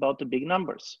talking about the big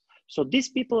numbers. So these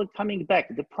people are coming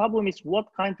back. The problem is what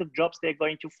kind of jobs they're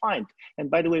going to find.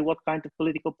 And by the way, what kind of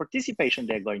political participation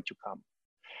they're going to come.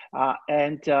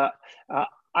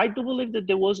 I do believe that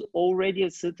there was already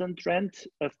a certain trend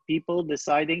of people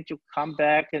deciding to come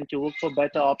back and to look for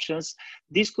better options.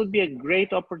 This could be a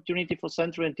great opportunity for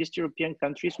Central and East European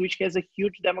countries, which has a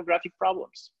huge demographic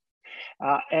problems.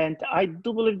 And I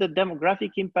do believe the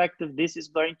demographic impact of this is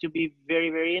going to be very,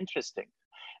 very interesting.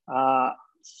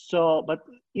 But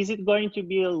is it going to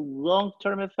be a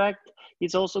long-term effect?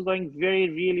 It's also going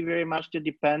really, very much to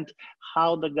depend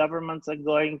how the governments are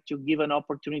going to give an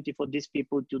opportunity for these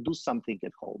people to do something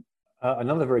at home.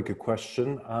 Another very good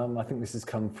question. I think this has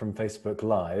come from Facebook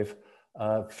Live.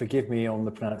 Forgive me on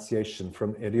the pronunciation,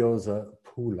 from Irioza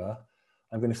Pula.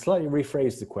 I'm going to slightly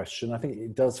rephrase the question. I think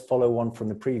it does follow on from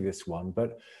the previous one,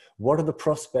 but what are the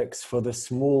prospects for the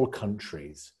small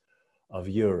countries of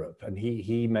Europe? And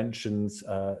he mentions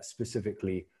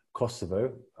specifically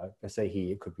Kosovo. I say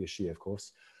he, it could be a she, of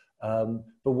course.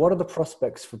 But what are the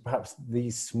prospects for perhaps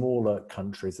these smaller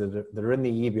countries that are in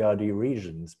the EBRD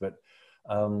regions, but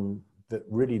that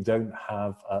really don't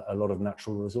have a lot of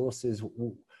natural resources?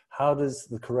 How does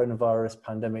the coronavirus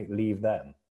pandemic leave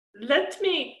them? Let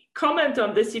me comment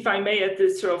on this, if I may, at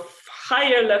this sort of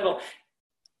higher level.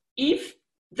 If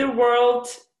the world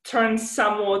turns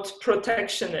somewhat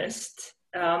protectionist,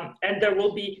 and there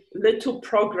will be little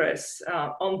progress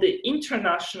on the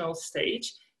international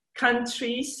stage,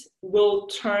 countries will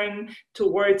turn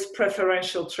towards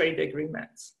preferential trade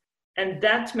agreements. And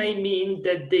that may mean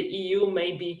that the EU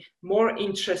may be more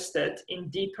interested in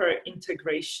deeper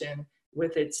integration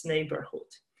with its neighborhood.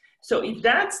 So if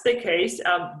that's the case,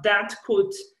 that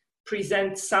could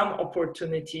present some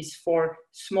opportunities for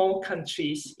small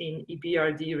countries in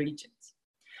EBRD regions.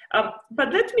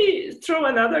 But let me throw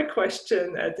another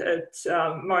question at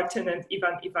Martin and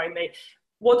Ivan, if I may.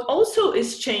 What also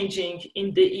is changing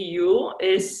in the EU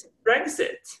is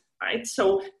Brexit, right?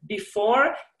 So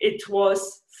before it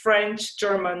was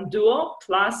French-German duo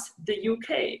plus the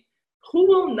UK. Who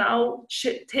will now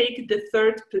take the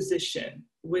third position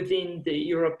within the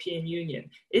European Union?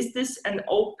 Is this an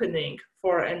opening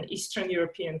for an Eastern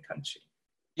European country?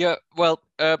 Yeah, well,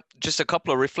 just a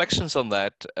couple of reflections on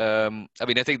that. I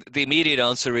mean, I think the immediate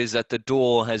answer is that the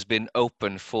door has been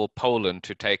open for Poland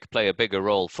to play a bigger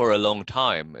role for a long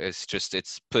time. It's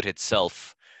put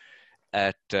itself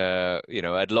at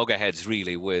at loggerheads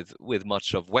really with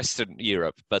much of Western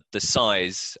Europe, but the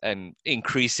size and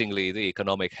increasingly the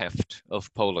economic heft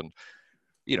of Poland,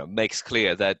 makes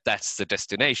clear that that's the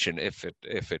destination if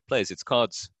it plays its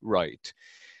cards right.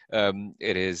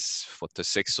 It is the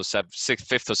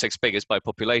fifth or sixth biggest by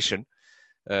population,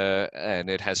 and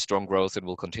it has strong growth and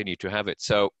will continue to have it.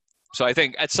 So I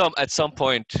think at some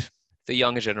point the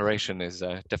younger generation is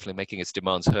definitely making its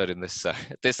demands heard in this at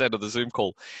this end of the Zoom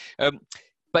call.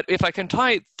 But if I can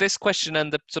tie this question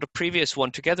and the sort of previous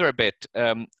one together a bit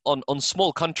on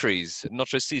small countries, not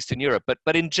just Eastern Europe,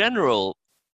 but in general,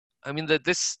 I mean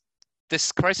this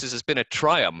crisis has been a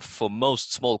triumph for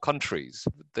most small countries.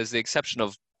 There's the exception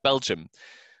of Belgium.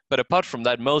 But apart from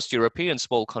that, most European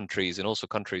small countries and also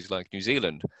countries like New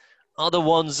Zealand are the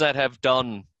ones that have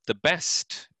done the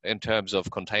best in terms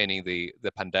of containing the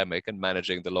pandemic and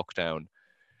managing the lockdown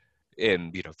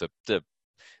in the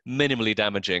minimally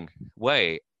damaging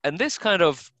way. And this kind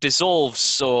of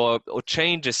dissolves or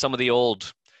changes some of the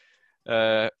old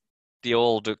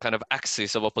kind of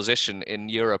axis of opposition in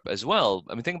Europe as well.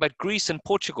 I mean, think about Greece and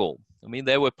Portugal. I mean,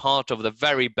 they were part of the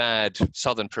very bad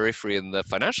southern periphery in the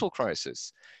financial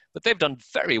crisis, but they've done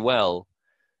very well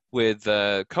with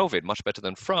COVID, much better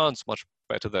than France, much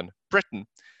better than Britain,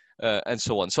 and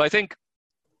so on. So I think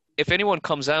if anyone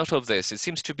comes out of this, it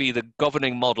seems to be the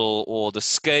governing model or the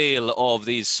scale of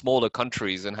these smaller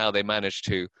countries and how they manage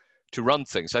to run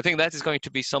things. So I think that is going to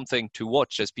be something to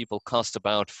watch as people cast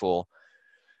about for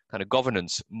kind of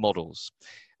governance models.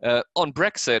 On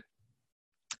Brexit,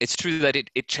 it's true that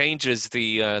it changes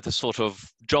the sort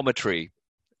of geometry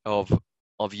of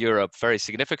Europe very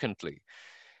significantly.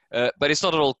 But it's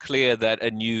not at all clear that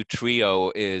a new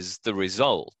trio is the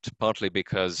result, partly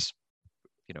because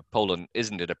Poland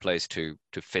isn't in a place to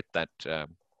fit that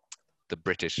the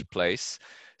British place.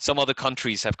 Some other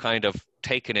countries have kind of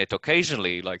taken it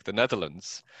occasionally, like the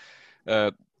Netherlands,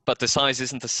 but the size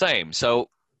isn't the same. So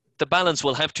the balance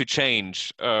will have to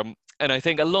change. And I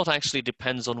think a lot actually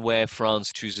depends on where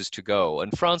France chooses to go.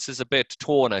 And France is a bit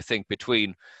torn, I think,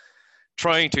 between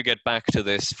trying to get back to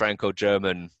this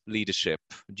Franco-German leadership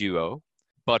duo,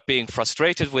 but being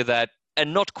frustrated with that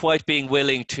and not quite being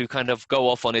willing to kind of go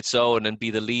off on its own and be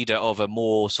the leader of a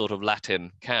more sort of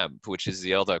Latin camp, which is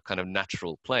the other kind of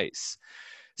natural place.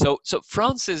 So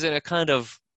France is in a kind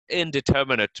of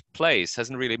indeterminate place,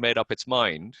 hasn't really made up its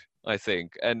mind, I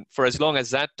think. And for as long as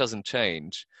that doesn't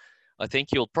change, I think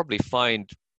you'll probably find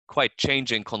quite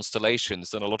changing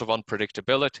constellations and a lot of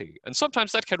unpredictability. And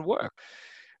sometimes that can work.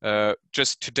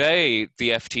 Just today,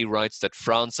 the FT writes that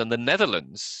France and the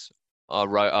Netherlands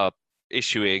are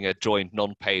issuing a joint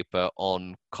non-paper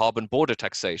on carbon border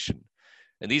taxation.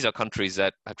 And these are countries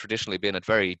that have traditionally been at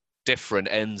very different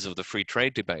ends of the free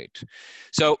trade debate.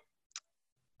 So,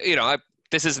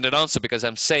 this isn't an answer because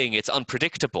I'm saying it's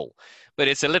unpredictable, but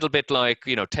it's a little bit like,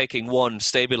 taking one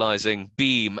stabilizing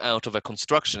beam out of a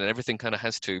construction and everything kind of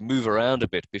has to move around a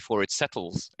bit before it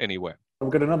settles anywhere. We've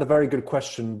got another very good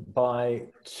question by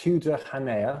Tudor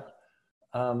Hanea.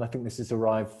 I think this has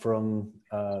arrived from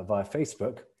via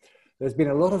Facebook. There's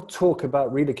been a lot of talk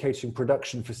about relocating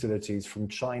production facilities from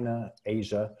China,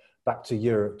 Asia, back to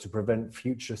Europe to prevent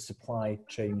future supply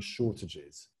chain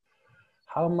shortages.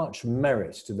 How much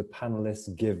merit do the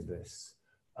panelists give this?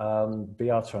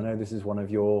 Beata, I know this is one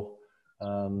of your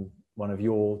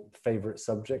favorite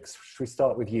subjects. Should we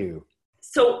start with you?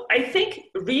 So I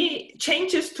think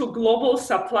changes to global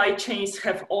supply chains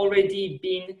have already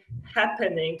been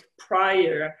happening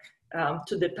prior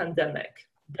to the pandemic.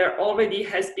 There already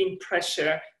has been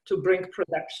pressure to bring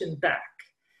production back.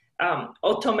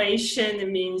 Automation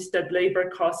means that labor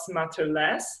costs matter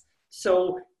less,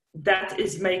 so that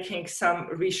is making some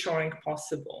reshoring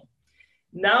possible.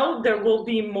 Now there will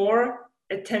be more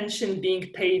attention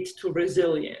being paid to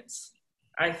resilience.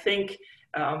 I think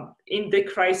in the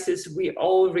crisis, we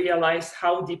all realize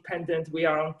how dependent we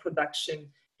are on production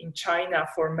in China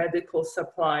for medical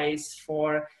supplies,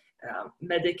 for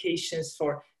medications,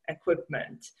 for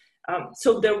equipment.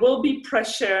 So there will be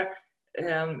pressure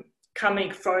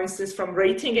coming, for instance, from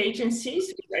rating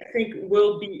agencies, which I think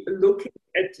will be looking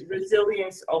at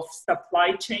resilience of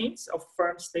supply chains of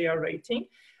firms they are rating.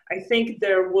 I think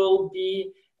there will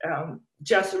be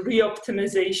just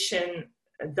re-optimization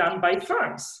done by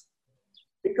firms,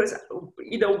 because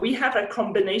we have a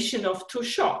combination of two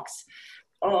shocks.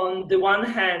 On the one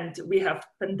hand, we have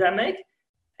pandemic.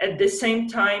 At the same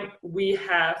time, we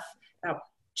have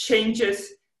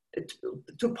changes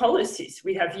to policies.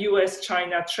 We have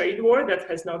US-China trade war that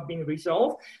has not been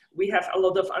resolved. We have a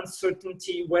lot of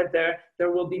uncertainty whether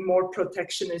there will be more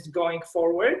protectionism going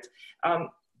forward.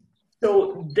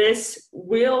 So this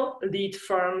will lead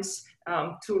firms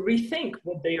to rethink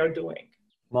what they are doing.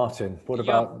 Martin, what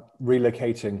about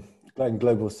relocating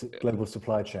global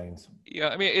supply chains? Yeah,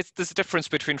 I mean, there's a difference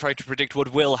between trying to predict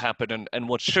what will happen and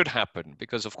what should happen,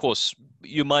 because of course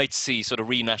you might see sort of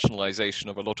renationalization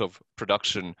of a lot of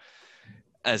production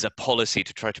as a policy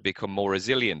to try to become more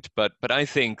resilient. But I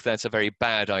think that's a very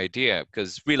bad idea,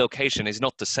 because relocation is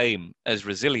not the same as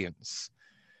resilience.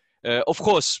 Of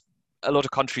course, a lot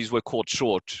of countries were caught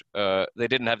short. They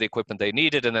didn't have the equipment they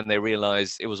needed, and then they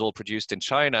realized it was all produced in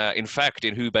China. In fact,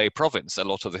 in Hubei province, a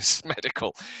lot of this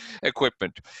medical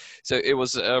equipment. So it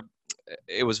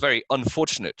was very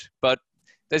unfortunate. But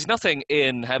there's nothing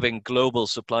in having global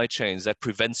supply chains that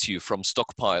prevents you from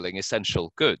stockpiling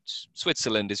essential goods.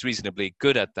 Switzerland is reasonably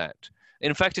good at that.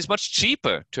 In fact, it's much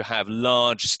cheaper to have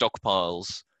large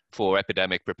stockpiles for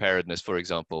epidemic preparedness, for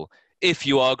example, if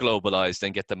you are globalized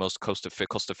and get the most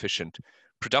cost-efficient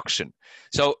production.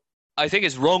 So I think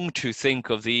it's wrong to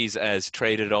think of these as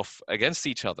traded off against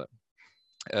each other.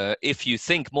 If you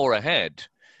think more ahead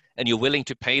and you're willing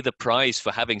to pay the price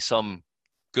for having some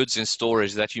goods in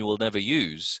storage that you will never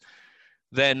use,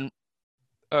 then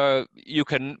you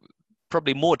can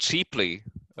probably more cheaply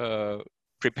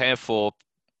prepare for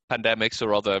pandemics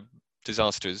or other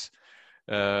disasters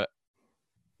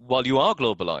while you are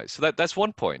globalized. So that's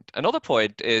one point. Another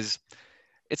point is,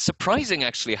 it's surprising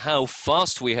actually how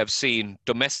fast we have seen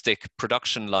domestic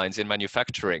production lines in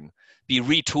manufacturing be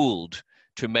retooled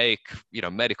to make,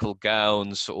 medical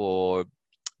gowns or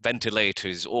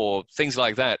ventilators or things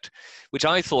like that, which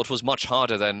I thought was much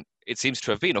harder than it seems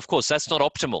to have been. Of course, that's not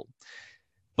optimal,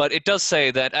 but it does say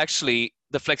that actually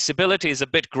the flexibility is a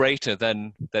bit greater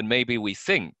than maybe we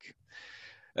think.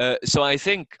 So I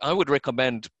think I would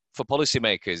recommend for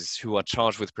policymakers who are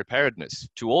charged with preparedness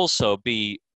to also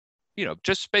be,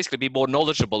 just basically be more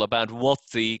knowledgeable about what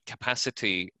the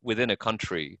capacity within a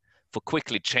country for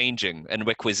quickly changing and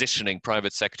requisitioning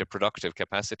private sector productive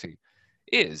capacity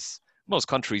is. Most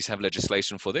countries have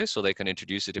legislation for this, or they can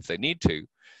introduce it if they need to.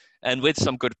 And with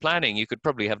some good planning, you could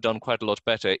probably have done quite a lot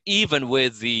better, even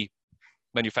with the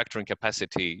manufacturing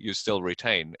capacity you still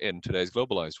retain in today's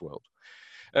globalized world.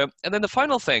 And then the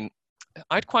final thing,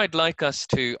 I'd quite like us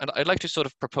to, and I'd like to sort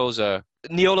of propose a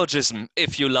neologism,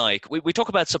 if you like. We talk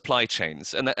about supply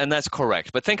chains, and that's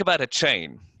correct. But think about a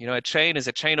chain. A chain is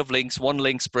a chain of links. One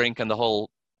link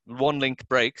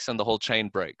breaks, and the whole chain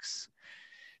breaks.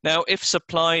 Now, if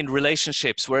supply and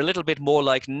relationships were a little bit more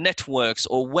like networks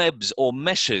or webs or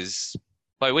meshes,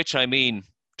 by which I mean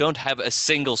don't have a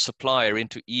single supplier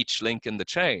into each link in the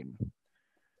chain.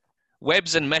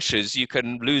 Webs and meshes, you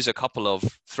can lose a couple of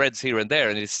threads here and there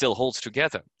and it still holds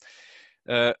together.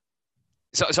 So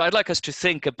I'd like us to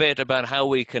think a bit about how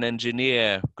we can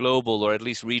engineer global or at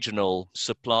least regional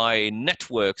supply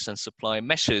networks and supply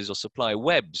meshes or supply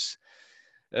webs,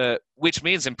 which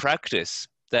means in practice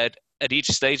that at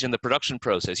each stage in the production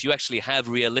process, you actually have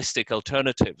realistic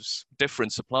alternatives,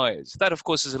 different suppliers. That, of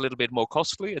course, is a little bit more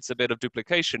costly. It's a bit of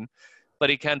duplication,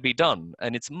 but it can be done.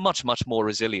 And it's much, much more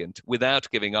resilient without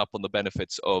giving up on the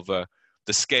benefits of the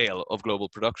scale of global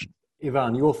production.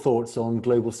 Ivan, your thoughts on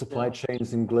global supply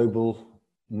chains and global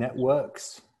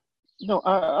networks? No,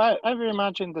 I very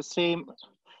much in the same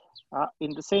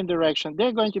direction.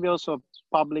 There's going to be also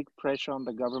public pressure on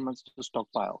the governments to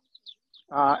stockpile.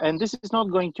 And this is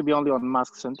not going to be only on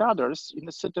masks and others. In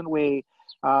a certain way,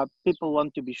 people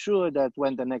want to be sure that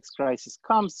when the next crisis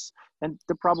comes, and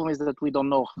the problem is that we don't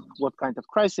know what kind of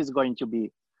crisis is going to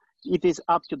be, it is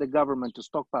up to the government to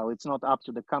stockpile. It's not up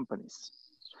to the companies.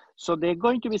 So there are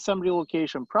going to be some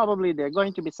relocation. Probably there are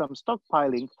going to be some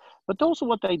stockpiling. But also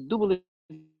what I do believe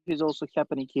is also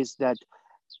happening is that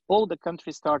all the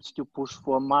countries starts to push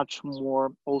for a much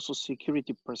more also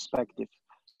security perspective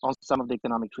on some of the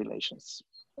economic relations.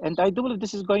 And I do believe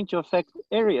this is going to affect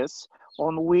areas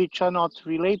on which are not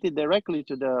related directly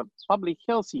to the public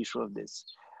health issue of this.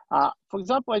 For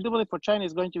example, I do believe for China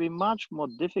it's going to be much more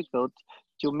difficult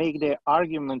to make their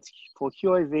arguments for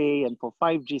Huawei and for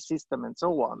 5G system and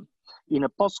so on in a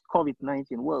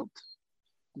post-COVID-19 world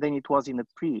than it was in a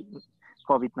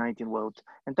pre-COVID-19 world.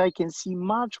 And I can see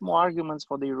much more arguments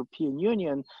for the European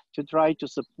Union to try to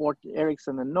support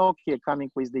Ericsson and Nokia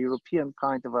coming with the European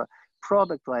kind of a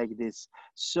product like this.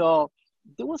 So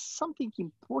there was something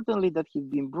importantly that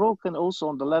had been broken also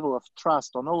on the level of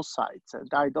trust on all sides.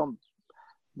 And I don't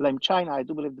blame China. I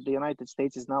do believe that the United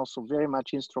States is now so very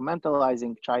much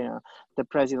instrumentalizing China, the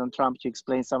President Trump, to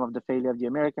explain some of the failure of the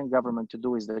American government to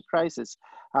do with the crisis.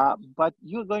 But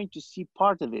you're going to see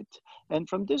part of it. And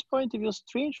from this point of view,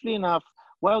 strangely enough,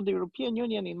 while the European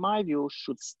Union, in my view,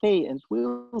 should stay and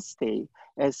will stay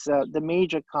as the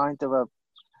major kind of a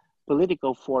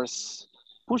political force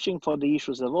pushing for the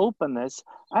issues of openness,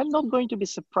 I'm not going to be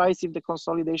surprised if the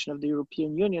consolidation of the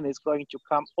European Union is going to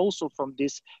come also from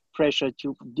this pressure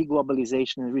to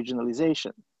deglobalization and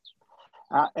regionalization.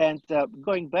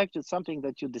 Going back to something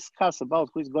that you discussed about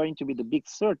who is going to be the big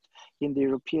third in the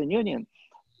European Union,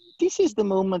 this is the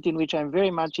moment in which I'm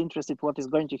very much interested what is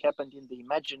going to happen in the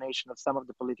imagination of some of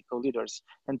the political leaders,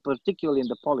 and particularly in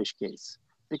the Polish case.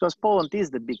 Because Poland is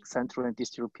the big Central and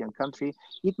East European country,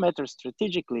 it matters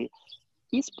strategically.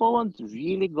 Is Poland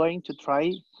really going to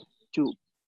try to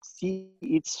see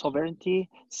its sovereignty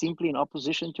simply in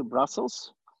opposition to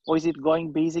Brussels? Or is it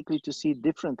going basically to see it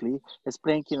differently as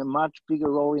playing in a much bigger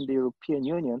role in the European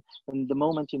Union and the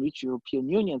moment in which European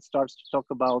Union starts to talk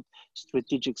about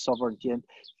strategic sovereignty? And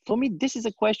for me, this is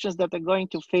a questions that are going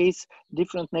to face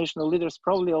different national leaders,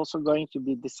 probably also going to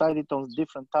be decided on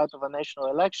different type of national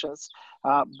elections.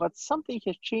 But something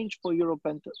has changed for Europe.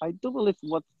 And I do believe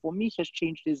what for me has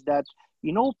changed is that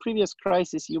in all previous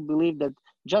crises, you believe that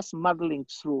just muddling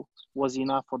through was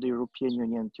enough for the European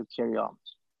Union to carry on.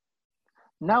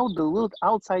 Now the world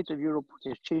outside of Europe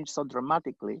has changed so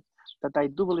dramatically that I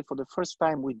do believe for the first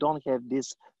time we don't have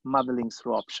this muddling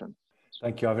through option.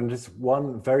 Thank you, Ivan. Just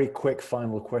one very quick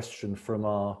final question from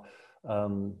our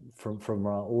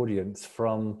audience,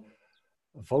 from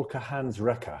Volker Hans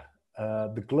Recker.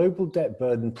 The global debt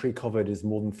burden pre-COVID is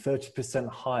more than 30%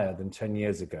 higher than 10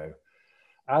 years ago.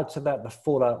 Add to that the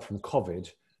fallout from COVID,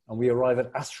 and we arrive at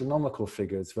astronomical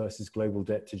figures versus global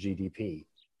debt to GDP.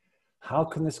 How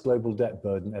can this global debt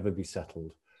burden ever be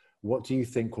settled? What do you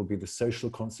think will be the social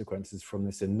consequences from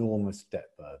this enormous debt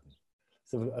burden?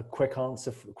 So a quick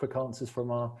answers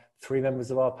from our three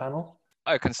members of our panel.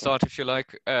 I can start if you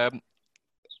like. I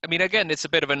mean, again, it's a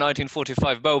bit of a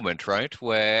 1945 moment, right?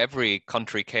 Where every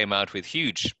country came out with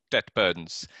huge debt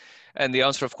burdens. And the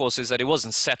answer, of course, is that it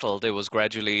wasn't settled. It was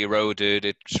gradually eroded.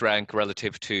 It shrank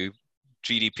relative to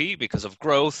GDP because of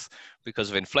growth, because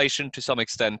of inflation to some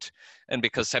extent, and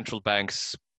because central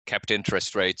banks kept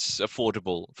interest rates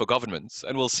affordable for governments.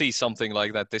 And we'll see something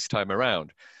like that this time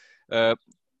around.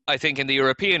 I think in the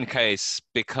European case,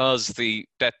 because the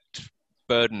debt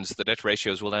burdens, the debt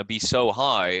ratios will now be so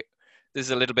high, this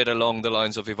is a little bit along the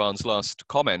lines of Ivan's last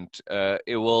comment.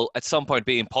 It will at some point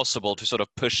be impossible to sort of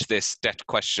push this debt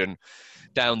question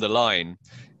down the line.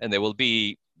 And there will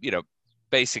be,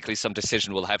 basically some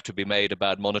decision will have to be made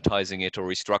about monetizing it or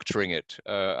restructuring it.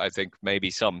 I think maybe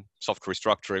some soft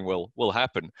restructuring will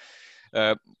happen.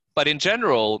 But in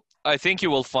general, I think you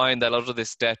will find that a lot of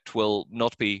this debt will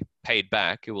not be paid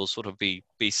back. It will sort of be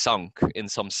sunk in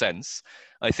some sense.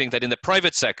 I think that in the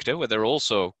private sector, where there are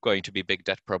also going to be big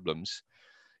debt problems,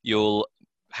 you'll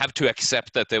have to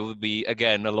accept that there will be,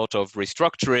 again, a lot of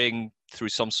restructuring through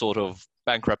some sort of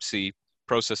bankruptcy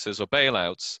processes or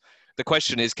bailouts. The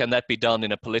question is, can that be done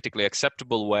in a politically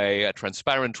acceptable way, a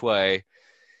transparent way?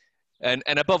 And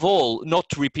above all, not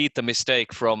to repeat the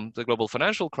mistake from the global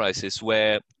financial crisis,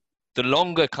 where the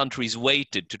longer countries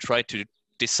waited to try to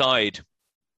decide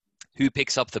who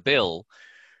picks up the bill,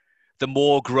 the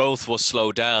more growth was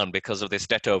slowed down because of this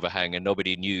debt overhang, and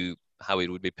nobody knew how it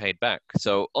would be paid back.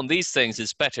 So on these things,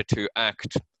 it's better to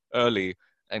act early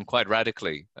and quite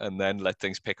radically, and then let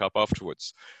things pick up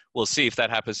afterwards. We'll see if that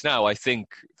happens now. I think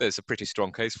there's a pretty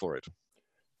strong case for it.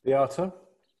 Beata?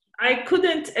 I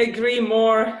couldn't agree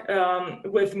more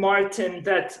with Martin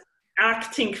that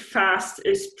acting fast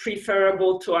is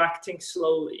preferable to acting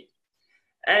slowly.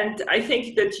 And I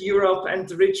think that Europe and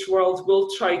the rich world will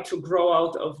try to grow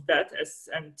out of that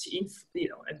and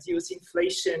use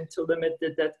inflation to limit the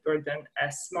debt burden,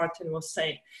 as Martin was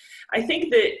saying. I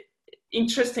think the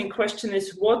interesting question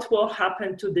is what will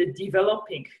happen to the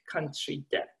developing country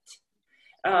debt?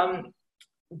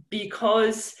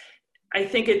 Because I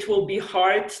think it will be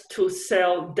hard to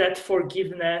sell debt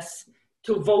forgiveness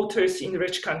to voters in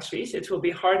rich countries. It will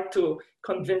be hard to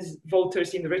convince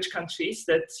voters in rich countries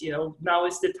that now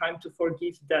is the time to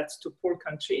forgive debt to poor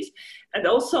countries. And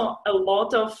also a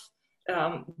lot of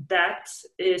debt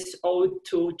is owed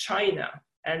to China.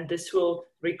 And this will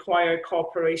require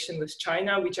cooperation with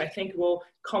China, which I think will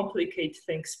complicate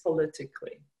things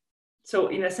politically. So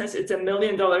in a sense, it's $1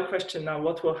 million question now,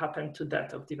 what will happen to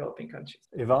debt of developing countries?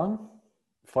 Ivan,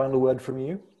 final word from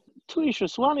you. Two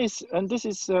issues. One is, and this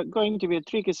is going to be a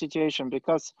tricky situation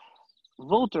because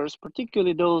voters,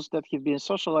 particularly those that have been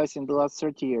socialized in the last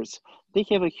 30 years, they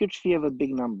have a huge fear of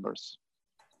big numbers.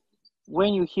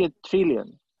 When you hear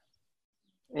trillion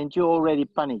and you're already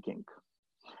panicking.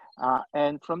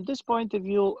 And from this point of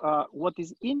view, what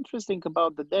is interesting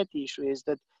about the debt issue is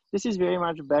that this is very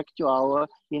much back to our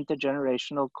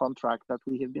intergenerational contract that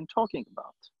we have been talking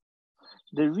about.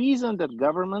 The reason that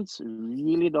governments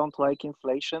really don't like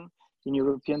inflation in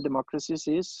European democracies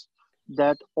is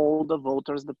that all the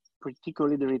voters,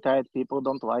 particularly the retired people,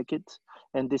 don't like it.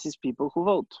 And this is people who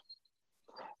vote.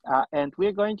 And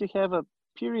we're going to have a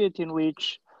period in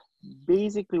which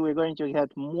basically we're going to have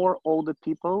more older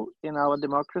people in our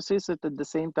democracies, and at the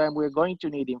same time we're going to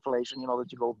need inflation in order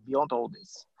to go beyond all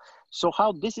this. So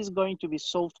how this is going to be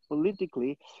solved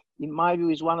politically, in my view,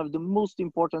 is one of the most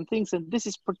important things, and this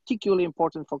is particularly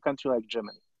important for a country like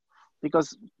Germany,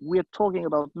 because we're talking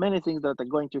about many things that are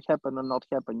going to happen and not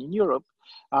happen in Europe,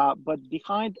 but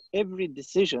behind every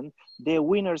decision, there are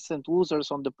winners and losers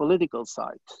on the political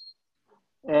side.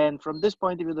 And from this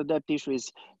point of view, the debt issue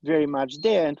is very much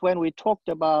there. And when we talked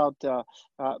about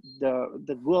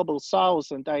the global south,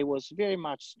 and I was very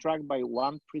much struck by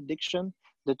one prediction,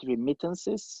 that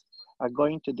remittances are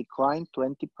going to decline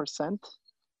 20%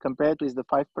 compared with the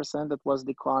 5% that was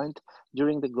declined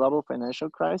during the global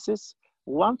financial crisis.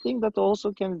 One thing that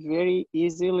also can very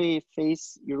easily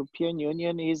face European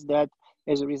Union is that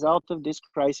as a result of this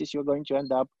crisis, you're going to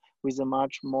end up with a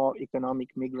much more economic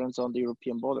migrants on the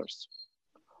European borders.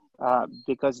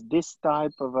 Because this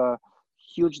type of a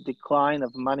huge decline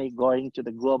of money going to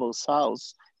the global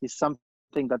south is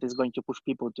something that is going to push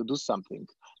people to do something,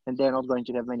 and they're not going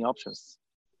to have many options.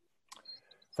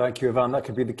 Thank you, Ivan. That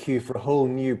could be the cue for a whole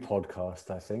new podcast,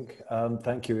 I think.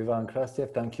 Thank you, Ivan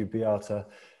Krastev. Thank you, Beata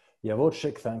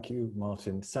Javorczyk. Thank you,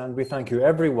 Martin Sandby. Thank you,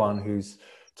 everyone who's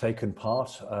taken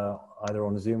part, either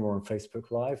on Zoom or on Facebook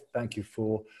Live. Thank you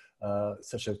for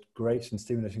such a great and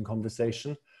stimulating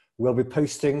conversation. We'll be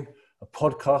posting a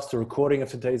podcast, a recording of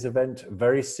today's event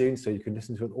very soon, so you can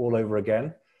listen to it all over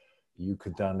again. You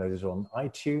could download it on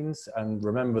iTunes, and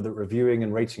remember that reviewing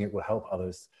and rating it will help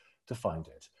others to find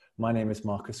it. My name is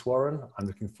Marcus Warren. I'm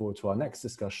looking forward to our next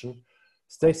discussion.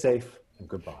 Stay safe and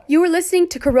goodbye. You were listening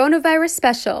to Coronavirus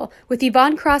Special with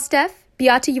Ivan Krastev,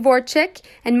 Beata Javorczyk,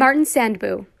 and Martin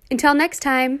Sandby. Until next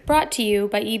time, brought to you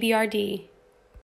by EBRD.